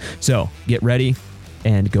of us. So get ready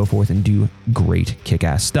and go forth and do great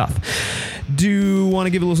kick-ass stuff. Do want to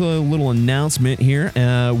give a little announcement here.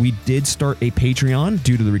 We did start a Patreon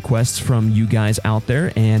due to the requests from you guys out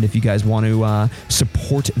there. And if you guys want to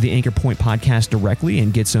support the Anchor Point Podcast directly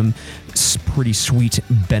and get some pretty sweet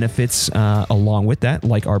benefits along with that,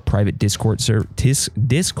 like our private Discord server.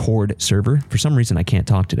 For some reason, I can't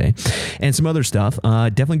talk today. And some other stuff.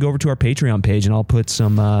 Definitely go over to our Patreon page, and I'll put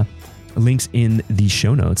some links in the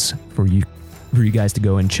show notes for you guys to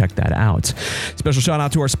go and check that out. Special shout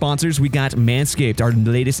out to our sponsors. We got Manscaped, our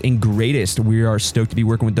latest and greatest. We are stoked to be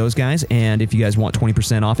working with those guys. And if you guys want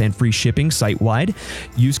 20% off and free shipping site-wide,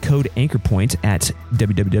 use code AnchorPoint at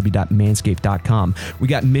www.manscaped.com. We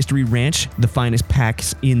got Mystery Ranch, the finest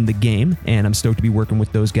packs in the game. And I'm stoked to be working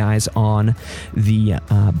with those guys on the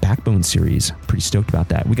Backbone series. Pretty stoked about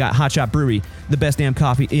that. We got Hot Shot Brewery, the best damn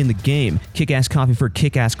coffee in the game. Kick-ass coffee for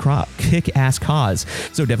kick-ass cause.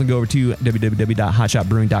 So definitely go over to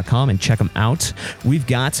www.hotshotbrewing.com and check them out. We've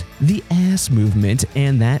got the ass movement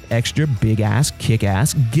and that extra big ass kick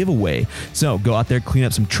ass giveaway. So go out there, clean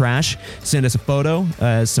up some trash, send us a photo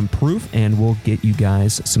as some proof, and we'll get you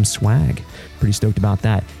guys some swag. Pretty stoked about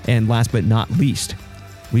that. And last but not least,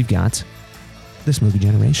 we've got the Smoky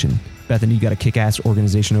Generation. Bethany, you got a kick-ass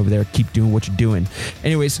organization over there. Keep doing what you're doing.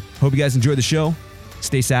 Anyways, hope you guys enjoyed the show.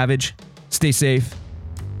 Stay savage. Stay safe.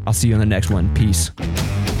 I'll see you on the next one. Peace.